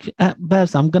know what,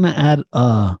 Babs, I'm gonna add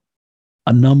a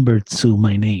number to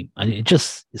my name.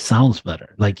 It sounds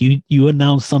better. Like you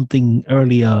announced something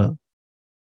earlier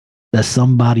that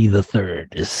somebody the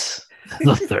third is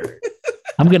the third.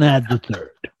 I'm gonna add the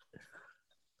third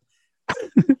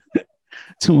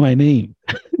to my name.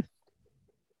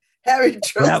 Harry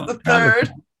Charles the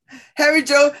third. Harry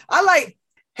Joe. I like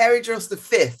Harry Charles the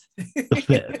fifth. The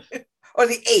fifth. Or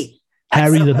the eighth.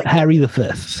 Harry the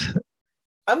fifth.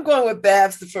 I'm going with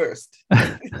Babs the first.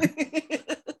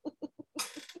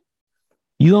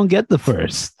 You don't get the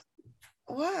first.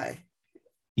 Why?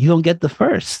 You don't get the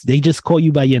first. They just call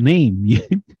you by your name.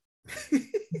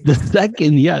 The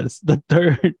second, yes. The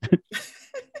third.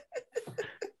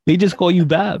 They just call you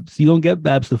Babs. You don't get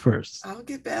Babs the first. I don't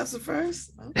get Babs the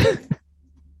first. Okay.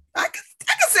 I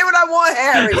can say what I want,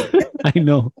 Harry. I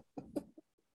know.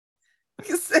 I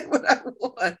can say what I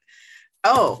want.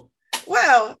 Oh,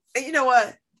 well, you know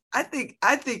what? I think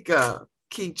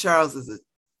King Charles is an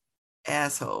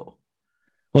asshole.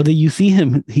 Well, did you see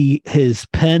him? His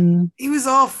pen. He was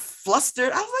all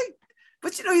flustered. I was like,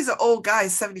 but he's an old guy,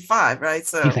 75, right?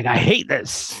 So he's like, I hate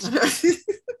this.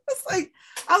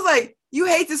 I was like, you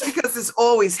hate this because this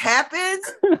always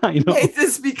happens? I know. You hate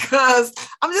this because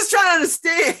I'm just trying to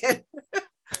understand.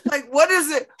 Like, what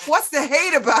is it? What's the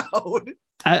hate about?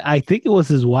 I think it was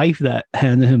his wife that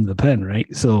handed him the pen, right?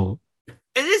 So,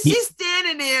 and she's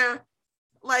standing there,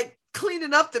 like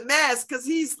cleaning up the mess because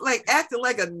he's like acting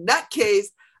like a nutcase.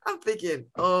 I'm thinking,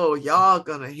 oh, y'all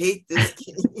gonna hate this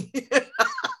king.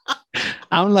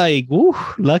 I'm like, woo,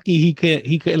 lucky he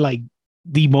could like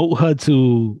demote her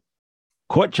to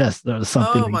Courtchester or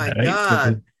something. Oh my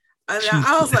God.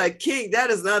 I was like, King, that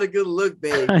is not a good look,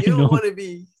 babe. You don't want to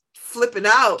be flipping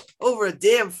out over a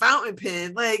damn fountain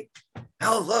pen. Like,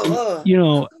 what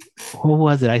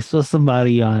was it? I saw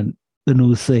somebody on the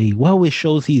news say, well, it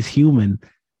shows he's human.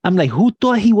 I'm like, who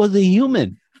thought he was a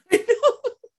human? I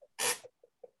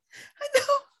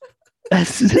know.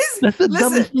 That's the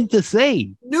dumbest thing to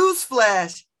say.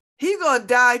 Newsflash, he's gonna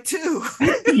die too.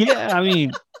 Yeah, I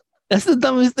mean, that's the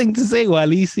dumbest thing to say. Well, at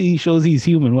least he shows he's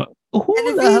human. Who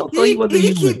and the hell thought he was a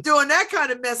human? He keep doing that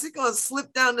kind of mess, he's gonna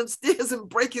slip down them stairs and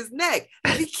break his neck.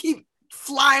 He keep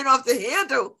flying off the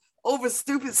handle over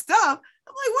stupid stuff. I'm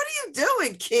like, what are you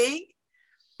doing, King?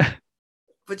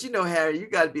 But Harry, you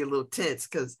got to be a little tense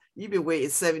because you've been waiting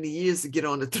 70 years to get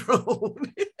on the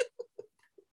throne.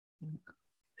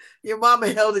 Your mama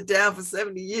held it down for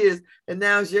 70 years, and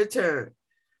now it's your turn.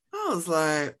 I was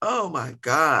like, oh my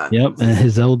God. Yep, and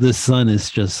his eldest son is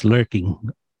just lurking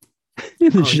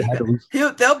in the shadows.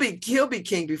 He'll be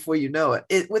king before you know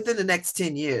it. Within the next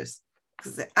 10 years.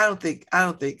 Because I don't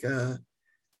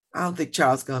think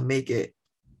Charles gonna make it.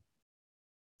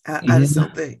 I just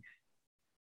don't think.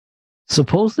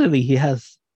 Supposedly he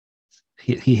has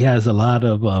he has a lot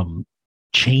of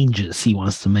changes he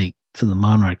wants to make to the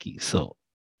monarchy. So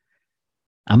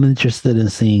I'm interested in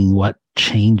seeing what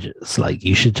changes. Like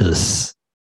you should just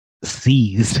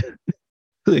cease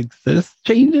to exist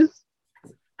changes.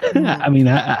 I mean,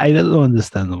 I don't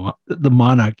understand the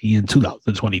monarchy in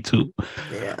 2022.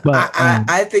 Yeah, but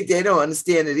I think they don't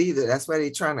understand it either. That's why they're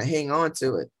trying to hang on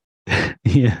to it.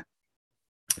 Yeah.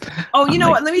 Oh, you know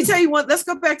what? Let me tell you what. Let's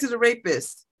go back to the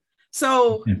rapist.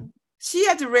 So she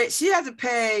had to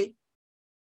pay.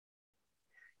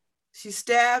 She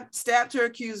stabbed her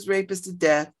accused rapist to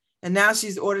death, and now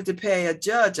she's ordered to pay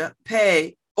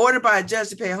ordered by a judge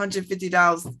to pay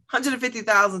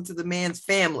 $150,000 to the man's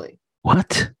family.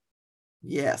 What?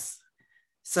 Yes.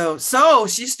 So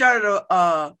she started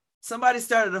somebody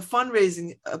started a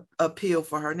fundraising appeal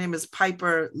for her. Her name is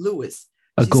Piper Lewis.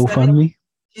 A GoFundMe?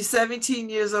 She's 17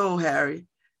 years old, Harry.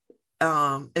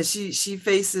 And she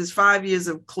faces 5 years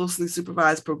of closely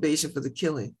supervised probation for the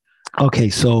killing. Okay,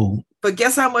 so. But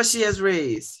guess how much she has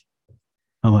raised?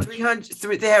 How much?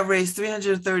 They have raised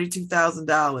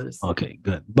 $332,000. Okay,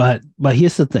 good. But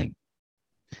here's the thing.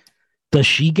 Does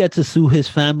she get to sue his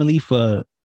family for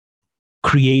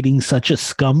creating such a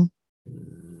scum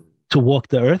to walk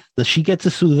the earth? Does she get to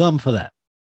sue them for that?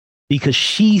 Because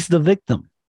she's the victim.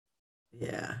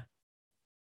 Yeah.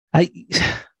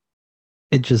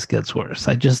 It just gets worse.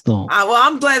 I just don't. Well,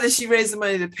 I'm glad that she raised the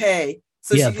money to pay,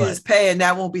 so she can just pay, and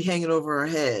that won't be hanging over her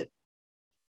head.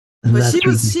 But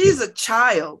she's a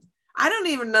child. I don't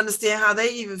even understand how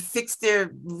they even fixed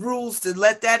their rules to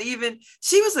let that even.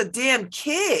 She was a damn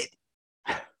kid.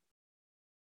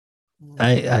 Well,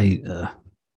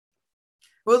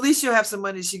 at least she'll have some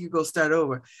money. She could go start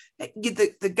over.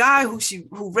 The guy who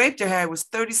raped her was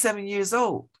 37 years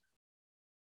old.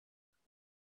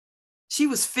 She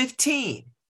was 15.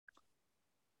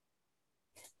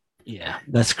 Yeah,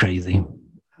 that's crazy.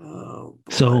 Oh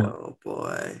boy, oh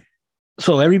boy.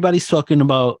 So everybody's talking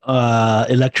about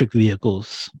electric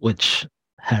vehicles, which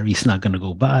Harry's not going to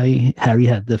go buy. Harry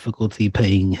had difficulty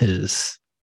paying his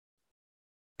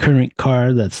current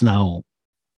car that's now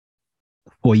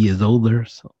 4 years older.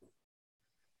 So,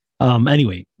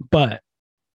 anyway,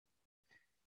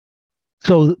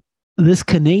 so this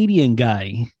Canadian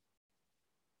guy,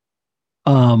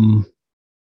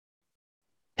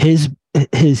 his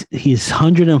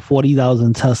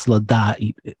 140,000 Tesla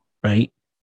died, right?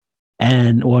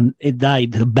 And when it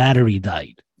died, the battery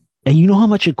died. And you know how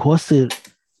much it costs to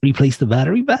replace the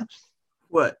battery, Babs?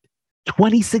 What?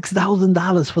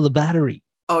 $26,000 for the battery.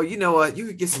 Oh, you know what? You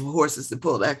could get some horses to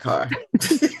pull that car.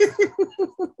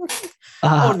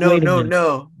 Oh, no.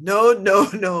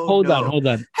 Hold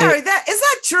on. Harry, is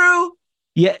that true?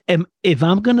 Yeah. If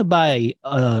I'm going to buy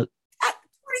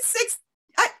 26,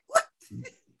 what?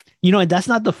 You know, and this is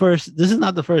not the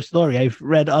first story. I've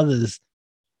read others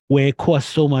where it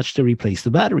costs so much to replace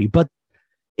the battery. But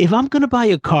if I'm going to buy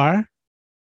a car,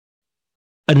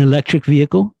 an electric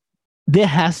vehicle, there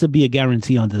has to be a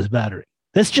guarantee on this battery.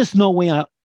 There's just no way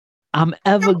I'm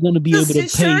ever going to be able to pay.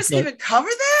 Does insurance even cover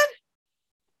that?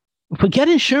 Forget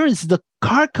insurance. The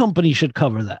car company should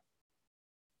cover that.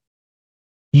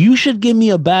 You should give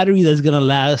me a battery that's going to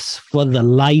last for the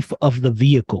life of the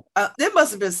vehicle. There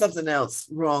must have been something else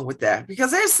wrong with that,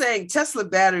 because they're saying Tesla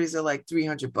batteries are like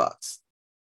 $300.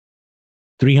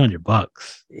 $300.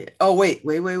 Yeah. Oh, wait.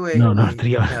 No,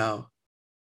 300. No.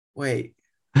 Wait.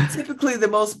 Typically, the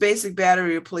most basic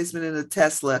battery replacement in a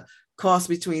Tesla costs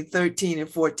between $13,000 and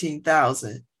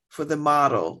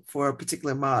 $14,000 for a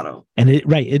particular model. And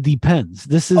it depends.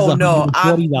 This is then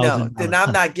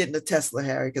I'm not getting a Tesla,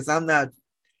 Harry, because I'm not.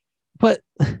 But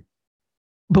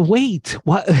wait,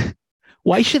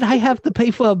 why should I have to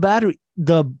pay for a battery?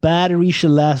 The battery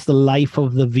should last the life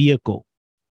of the vehicle.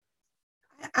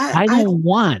 I don't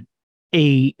want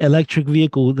a electric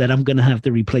vehicle that I'm going to have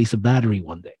to replace a battery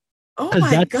one day. Oh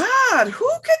my God. Who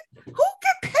could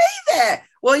pay that?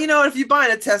 Well, you know, if you're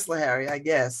buying a Tesla, Harry, I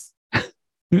guess.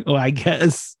 Well, I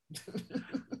guess.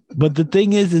 But the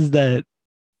thing is that.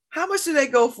 How much do they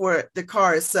go for the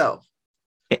car itself?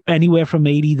 Anywhere from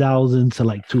 80,000 to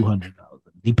like 200,000,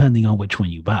 depending on which one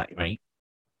you buy, right?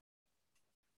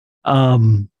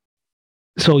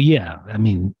 So yeah, I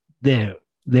mean, they're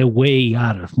way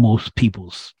out of most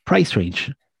people's price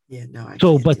range. Yeah, no.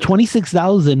 But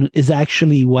 26,000 is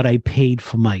actually what I paid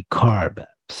for my car,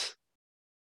 Babs.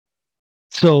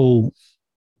 So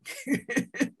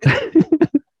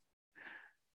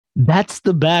that's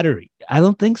the battery. I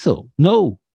don't think so.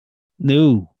 No.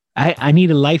 I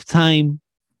need a lifetime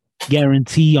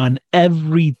guarantee on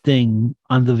everything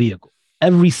on the vehicle,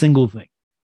 every single thing.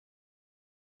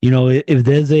 You know, if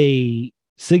there's a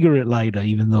cigarette lighter,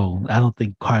 even though I don't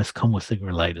think cars come with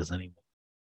cigarette lighters anymore.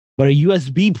 But a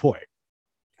USB port.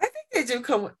 I think they do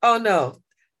come with. Oh no,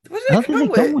 what I do don't they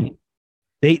think come they come with? with.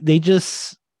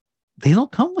 They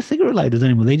don't come with cigarette lighters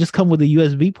anymore. They just come with the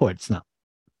USB ports now.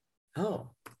 Oh,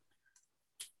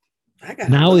 I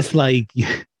gotta Now look. it's like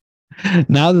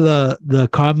now the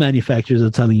car manufacturers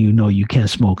are telling you no, you can't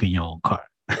smoke in your own car.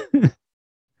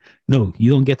 No,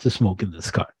 you don't get to smoke in this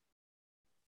car.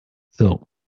 So,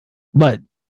 but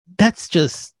that's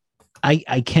just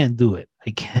I can't do it.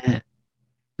 I can't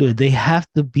do it. They have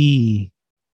to be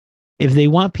if they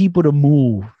want people to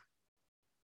move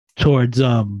towards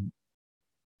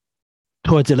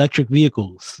towards electric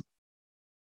vehicles,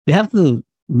 they have to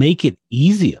make it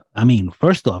easier. I mean,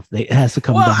 first off, it has to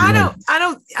come Well, down to like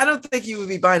I don't think you would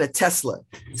be buying a Tesla.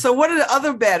 So what are the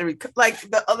other battery like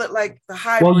the other like the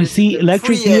well, you hybrids, see, the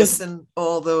Prius, and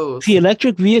all those?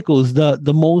 electric vehicles,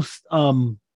 the most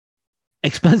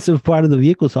expensive part of the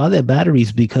vehicles are their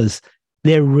batteries because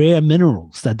they're rare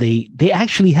minerals that they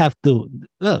actually have to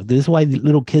look. This is why the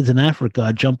little kids in Africa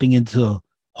are jumping into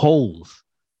holes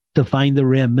to find the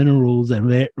rare minerals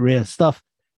and rare stuff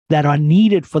that are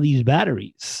needed for these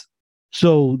batteries.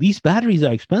 So these batteries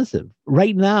are expensive.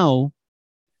 Right now,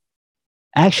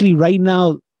 there's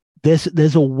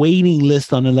a waiting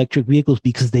list on electric vehicles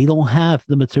because they don't have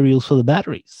the materials for the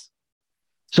batteries.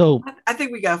 So I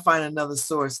think we gotta find another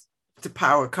source to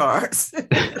power cars.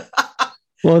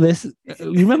 well,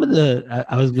 remember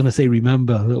I was gonna say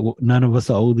remember, none of us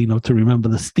are old enough to remember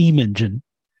the steam engine.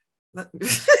 Don't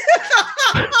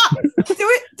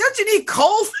you need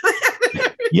coal for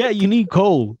that? Yeah, you need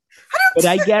coal. But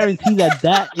I guarantee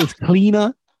that is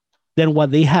cleaner than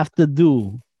what they have to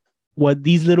do. What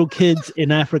these little kids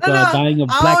in Africa are dying of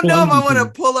I black don't know if I lung. want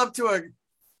to pull up to a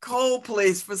coal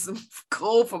place for some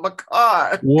coal for my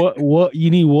car. What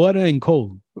you need water and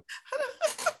coal.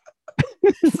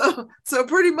 So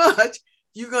pretty much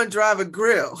you're gonna drive a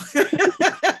grill.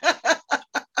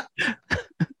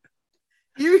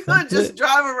 You're gonna just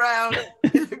drive around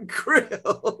in a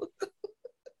grill.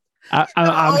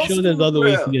 I'm sure there's other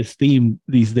ways to get steam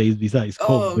these days besides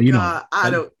coal. Oh but, God, I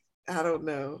don't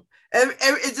know. And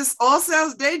it just all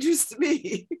sounds dangerous to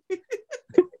me.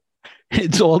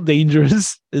 It's all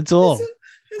dangerous. It's all.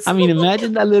 I mean,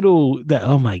 imagine that.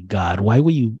 Oh my God, why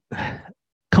were you?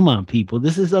 Come on, people.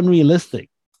 This is unrealistic.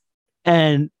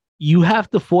 And you have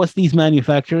to force these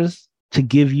manufacturers to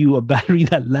give you a battery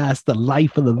that lasts the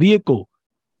life of the vehicle.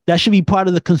 That should be part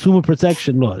of the consumer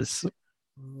protection laws.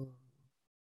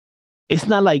 It's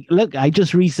not like, look, I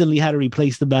just recently had to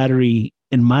replace the battery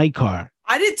in my car.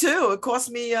 I did too. It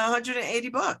cost me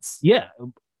 $180. Yeah.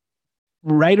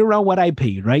 Right around what I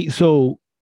paid, right? So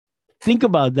think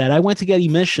about that. I went to get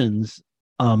emissions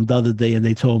the other day and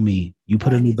they told me, you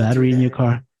put a new battery in your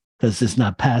car because it's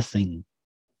not passing.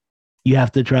 You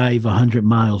have to drive 100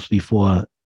 miles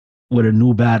with a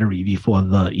new battery before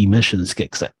the emissions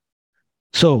kicks in.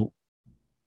 So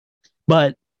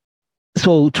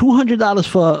 $200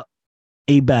 for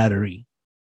a battery.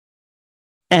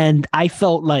 And I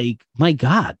felt like, my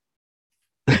God,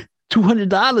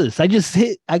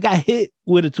 $200. I got hit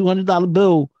with a $200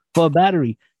 bill for a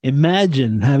battery.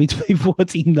 Imagine having to pay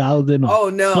 $14,000. Oh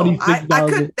no, I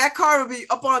could. That car would be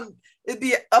it'd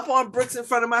be up on bricks in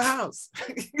front of my house.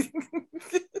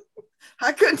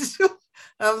 I couldn't do.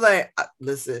 I'm like,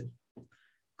 listen,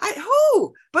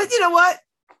 but you know what?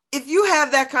 If you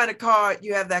have that kind of car,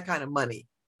 you have that kind of money.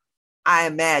 I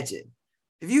imagine.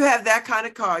 If you have that kind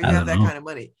of car, you have that kind of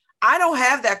money. I don't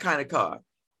have that kind of car,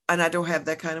 and I don't have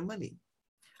that kind of money.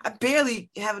 I barely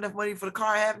have enough money for the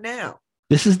car I have now.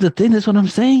 This is the thing. That's what I'm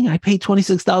saying. I paid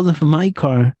 $26,000 for my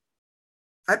car.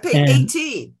 I paid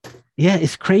 18. Yeah,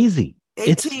 it's crazy.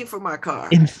 18 for my car.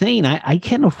 Insane. I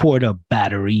can't afford a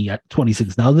battery at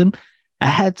 $26,000.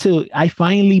 I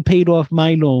finally paid off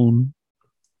my loan,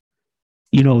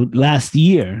 last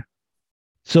year.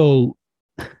 So,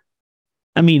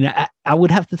 I mean, I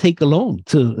would have to take a loan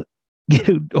to get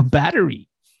a battery.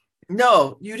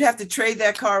 No, you'd have to trade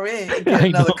that car in and get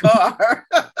another car.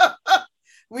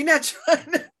 We're not trying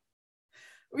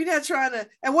to.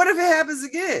 And what if it happens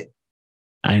again?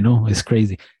 I know, it's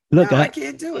crazy. Look, no, I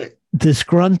can't do it.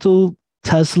 Disgruntled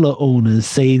Tesla owners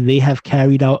say they have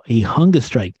carried out a hunger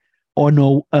strike, or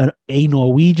a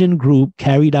Norwegian group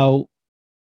carried out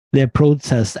their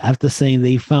protest after saying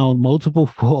they found multiple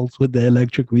faults with their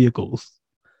electric vehicles.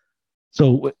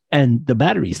 So, and the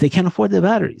batteries, they can't afford their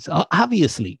batteries,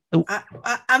 obviously.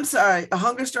 I'm sorry, a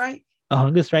hunger strike? A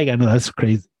hunger strike? I know, that's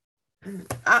crazy.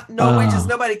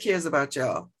 Nobody cares about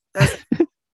y'all.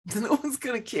 No one's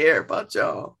going to care about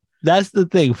y'all. That's the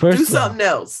thing. First, do something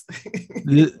else.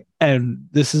 and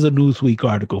this is a Newsweek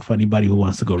article for anybody who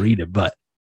wants to go read it, but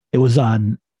it was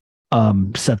on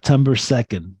September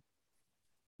 2nd.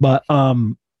 But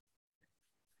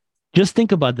just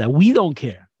think about that. We don't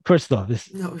care. First off, it's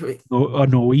a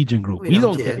Norwegian group. We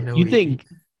don't care. You think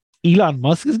Elon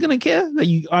Musk is going to care that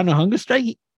you on a hunger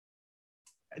strike?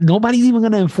 Nobody's even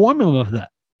going to inform him of that.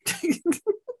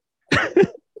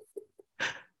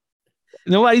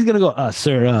 Nobody's going to go,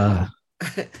 sir,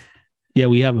 yeah,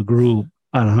 we have a group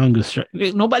on a hunger strike.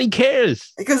 Nobody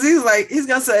cares. Because he's going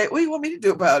to say, what do you want me to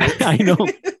do about it? I know.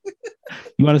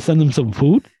 You want to send them some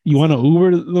food? You want to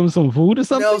Uber them some food or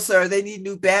something? No, sir. They need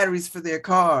new batteries for their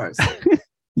cars.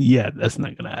 Yeah, that's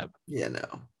not going to happen. Yeah,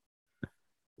 no.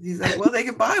 He's like, well, they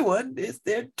can buy one.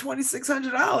 They're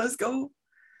 $2,600. Go.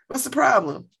 What's the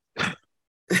problem?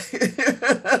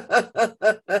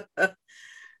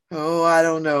 Oh, I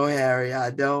don't know, Harry. I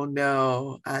don't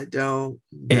know. It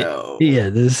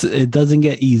doesn't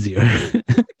get easier.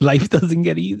 Life doesn't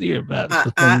get easier.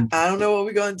 I don't know what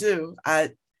we're gonna do.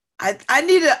 I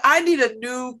need a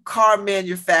new car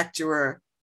manufacturer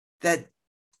that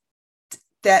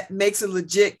makes a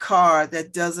legit car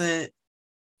that doesn't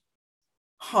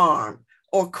harm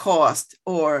or cost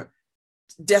or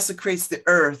desecrates the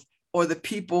earth or the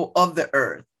people of the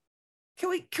earth. Can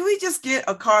we just get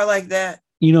a car like that?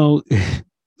 You know,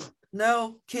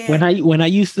 no, can't. When I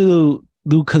used to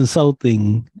do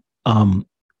consulting,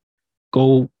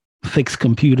 go fix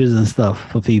computers and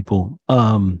stuff for people,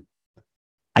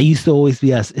 I used to always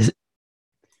be asked, does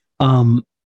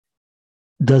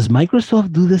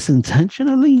Microsoft do this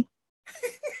intentionally?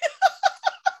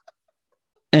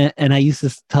 and I used to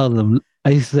tell them,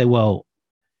 I used to say, well,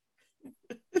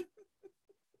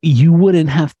 you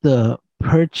wouldn't have to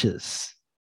purchase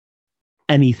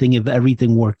anything if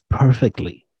everything worked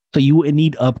perfectly. So you wouldn't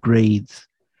need upgrades.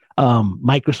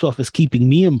 Microsoft is keeping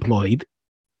me employed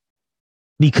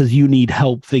because you need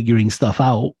help figuring stuff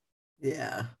out.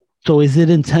 Yeah. So is it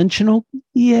intentional?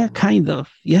 Yeah, kind of.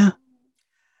 Yeah.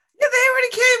 Yeah, they already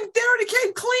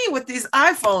came clean with these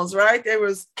iPhones, right? They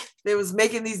was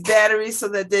making these batteries so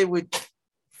that they would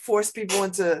force people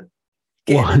into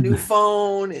getting a new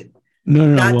phone and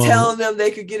telling them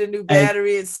they could get a new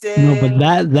battery instead. No, but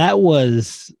that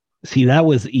was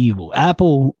evil.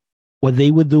 Apple, what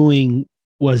they were doing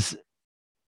was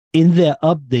in their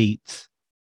updates,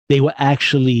 they were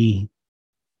actually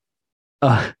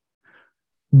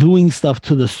doing stuff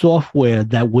to the software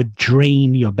that would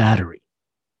drain your battery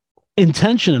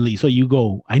intentionally. So you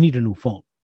go, I need a new phone.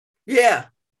 Yeah.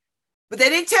 But they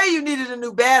didn't tell you needed a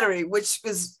new battery, which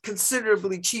was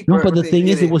considerably cheaper. No, but the thing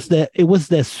is, it was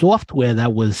their software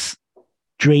that was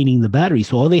draining the battery.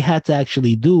 So all they had to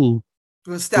actually do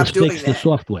was fix the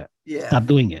software. Yeah. Stop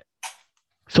doing it.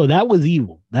 So that was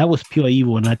evil. That was pure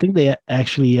evil. And I think they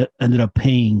actually ended up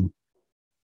paying.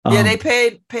 They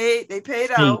paid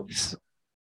out.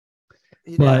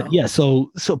 But yeah,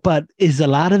 but is a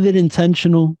lot of it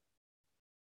intentional?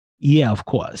 Yeah, of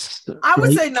course. I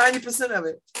would say 90% of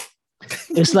it.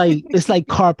 It's like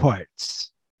car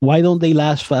parts. Why don't they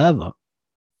last forever?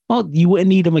 Well, you wouldn't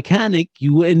need a mechanic.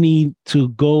 You wouldn't need to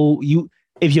go.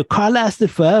 If your car lasted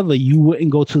forever, you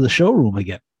wouldn't go to the showroom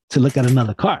again to look at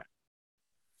another car.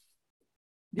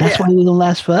 That's why they don't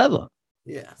last forever.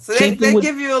 Yeah. So they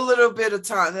give you a little bit of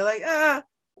time. They're like,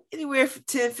 anywhere for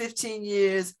 10, 15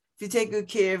 years. If you take good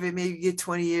care of it, maybe you get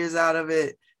 20 years out of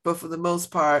it. But for the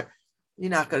most part, you're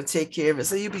not going to take care of it.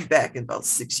 So you'll be back in about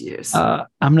 6 years.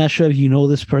 I'm not sure if you know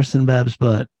this person, Babs,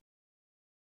 but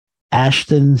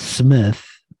Ashton Smith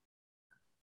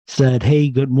said, hey,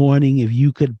 good morning. If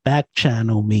you could back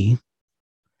channel me,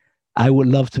 I would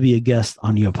love to be a guest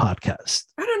on your podcast.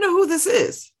 I don't know who this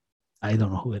is. I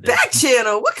don't know who it is. Back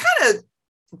channel? What kind of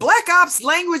Black Ops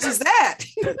language is that?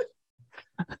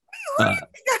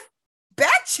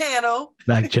 Back channel?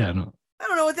 Back channel. I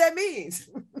don't know what that means.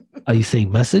 Are you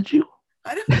saying message you?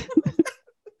 I don't know.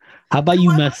 How about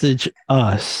you message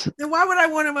us? Then why would I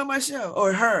want him on my show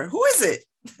or her? Who is it?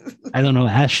 I don't know.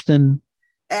 Ashton.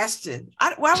 Why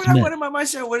would I want him on my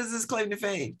show? What is this claim to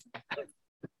fame?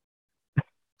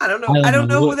 I don't know. I don't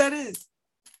know who that is.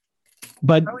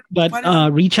 But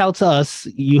reach out to us.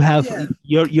 You have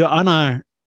you're on our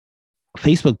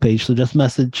Facebook page, so just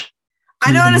message.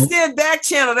 I don't understand back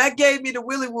channel. That gave me the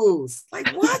willy woos. Like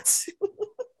what?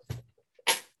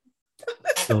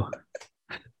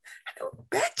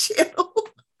 Back channel.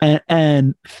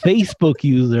 And Facebook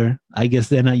user, I guess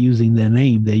they're not using their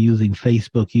name. They're using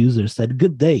Facebook user. Said,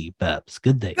 "Good day, Babs.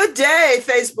 Good day. Good day,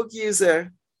 Facebook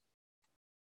user.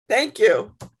 Thank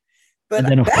you." But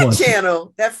then, back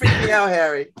channel, that freaked me out,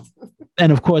 Harry.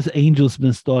 And of course, Angel's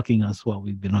been stalking us while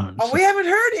we've been on. Oh, so. we haven't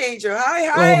heard Angel.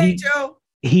 Hi, Well, Angel.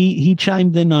 He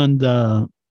chimed in on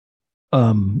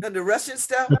And the Russian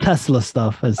stuff. the Tesla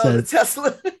stuff and The said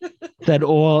Tesla. that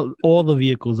all the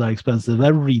vehicles are expensive.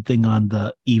 Everything on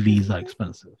the EVs are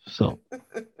expensive. So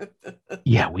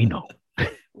yeah, we know.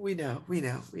 We know. We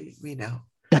know.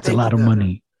 That's a lot of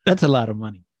money. That's a lot of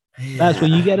money. Yeah. That's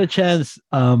when you get a chance.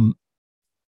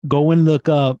 Go and look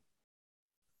up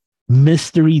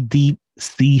Mystery Deep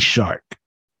Sea Shark.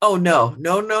 Oh no.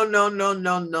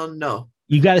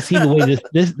 You got to see the way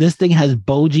this thing has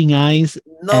bulging eyes.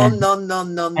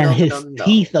 No. And his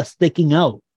teeth are sticking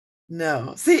out.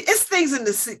 No. See, it's things in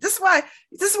the sea. This is why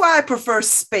I prefer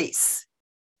space.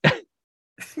 That's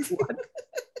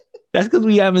because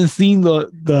we haven't seen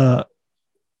the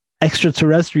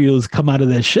extraterrestrials come out of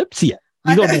their ships yet.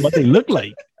 We don't know what they look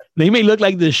like. They may look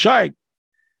like the shark.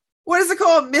 What is it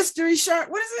called? Mystery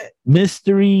shark? What is it?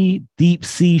 Mystery Deep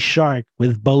Sea Shark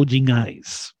with bulging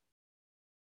eyes.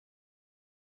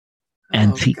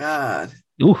 And teeth. God.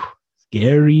 Ooh,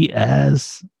 scary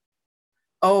as.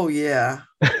 Oh, yeah.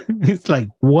 It's like,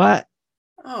 what?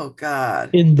 Oh, God.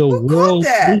 In the world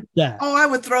is that? Oh, I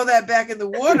would throw that back in the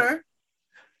water.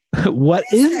 What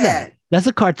is that? That's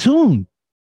a cartoon.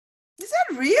 Is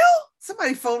that real?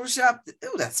 Somebody photoshopped it.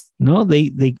 Oh, that's no.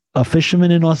 They a fisherman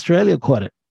in Australia caught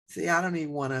it. See, I don't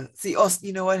even want to see. Oh,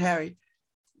 you know what, Harry?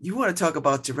 You want to talk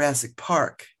about Jurassic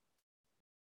Park?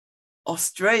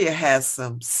 Australia has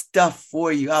some stuff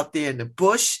for you out there in the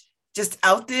bush, just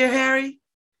out there, Harry.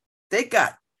 They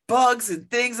got bugs and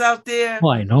things out there. Oh,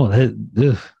 I know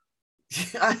that.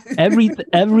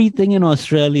 Everything in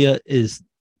Australia is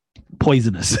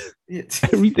poisonous.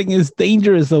 Everything is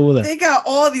dangerous over there. They got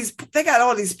all these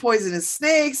poisonous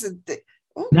snakes and God,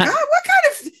 what kind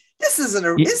of this isn't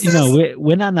a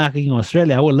we're not knocking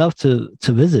Australia. I would love to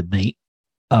visit, mate.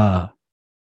 But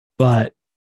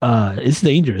it's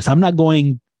dangerous. I'm not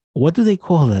going. What do they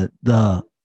call it? The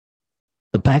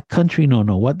back country? No.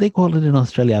 What they call it in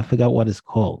Australia? I forgot what it's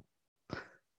called.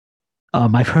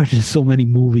 I've heard in so many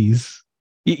movies.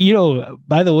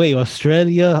 By the way,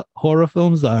 Australia horror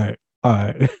films are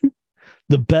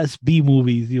the best B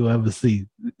movies you'll ever see.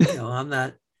 No, I'm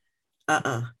not.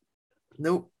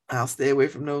 Nope. I'll stay away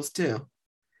from those too.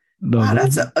 No, wow,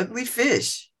 that's an ugly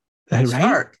fish. Right?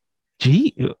 Shark.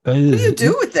 Gee. What do you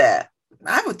do with that?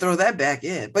 I would throw that back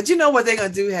in. But you know what they're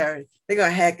going to do, Harry? They're going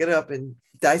to hack it up and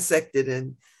dissect it.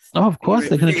 And of course,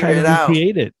 they're going to try to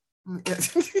recreate it.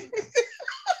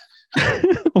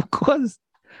 Of course.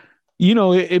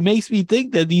 It makes me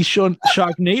think that these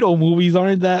Sharknado movies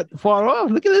aren't that far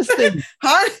off. Look at this thing.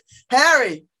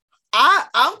 Harry,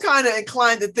 I'm kind of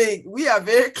inclined to think we are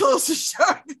very close to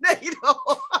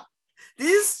Sharknado.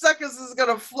 These suckers is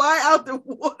going to fly out the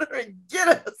water and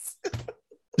get us.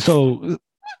 So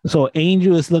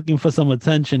Angel is looking for some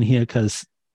attention here because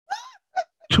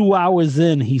 2 hours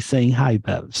in, he's saying hi,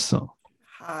 Bev. So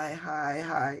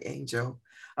hi, Angel.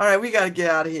 All right, we got to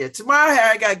get out of here. Tomorrow,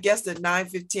 Harry, I got a guest at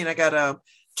 9:15. I got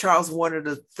Charles Warner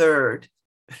III.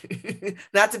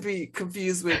 Not to be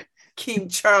confused with King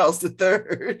Charles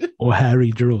III. Or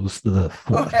Harry Dros the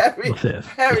fourth. Harry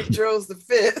Dros the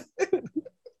fifth.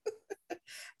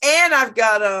 And I've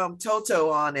got Toto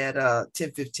on at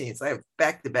 10:15. So I have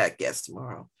back-to-back guests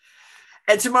tomorrow.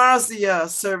 And tomorrow's the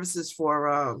services for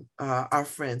our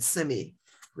friend Simi,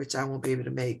 which I won't be able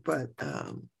to make, but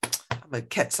I'm going to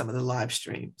catch some of the live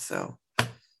stream. So,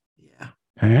 yeah.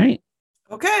 All right.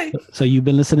 Okay. So you've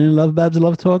been listening to Love Babs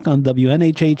Love Talk on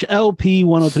WNHHLP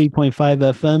 103.5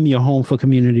 FM, your home for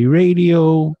community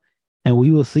radio. And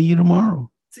we will see you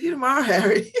tomorrow. See you tomorrow,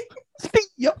 Harry.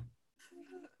 Yep.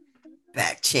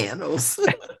 Back channels.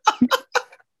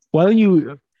 Why don't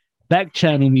you back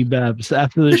channel me, Babs,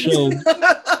 after the show? I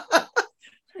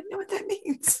don't know what that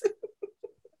means.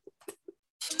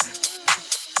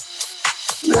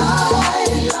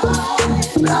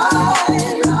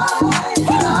 Live.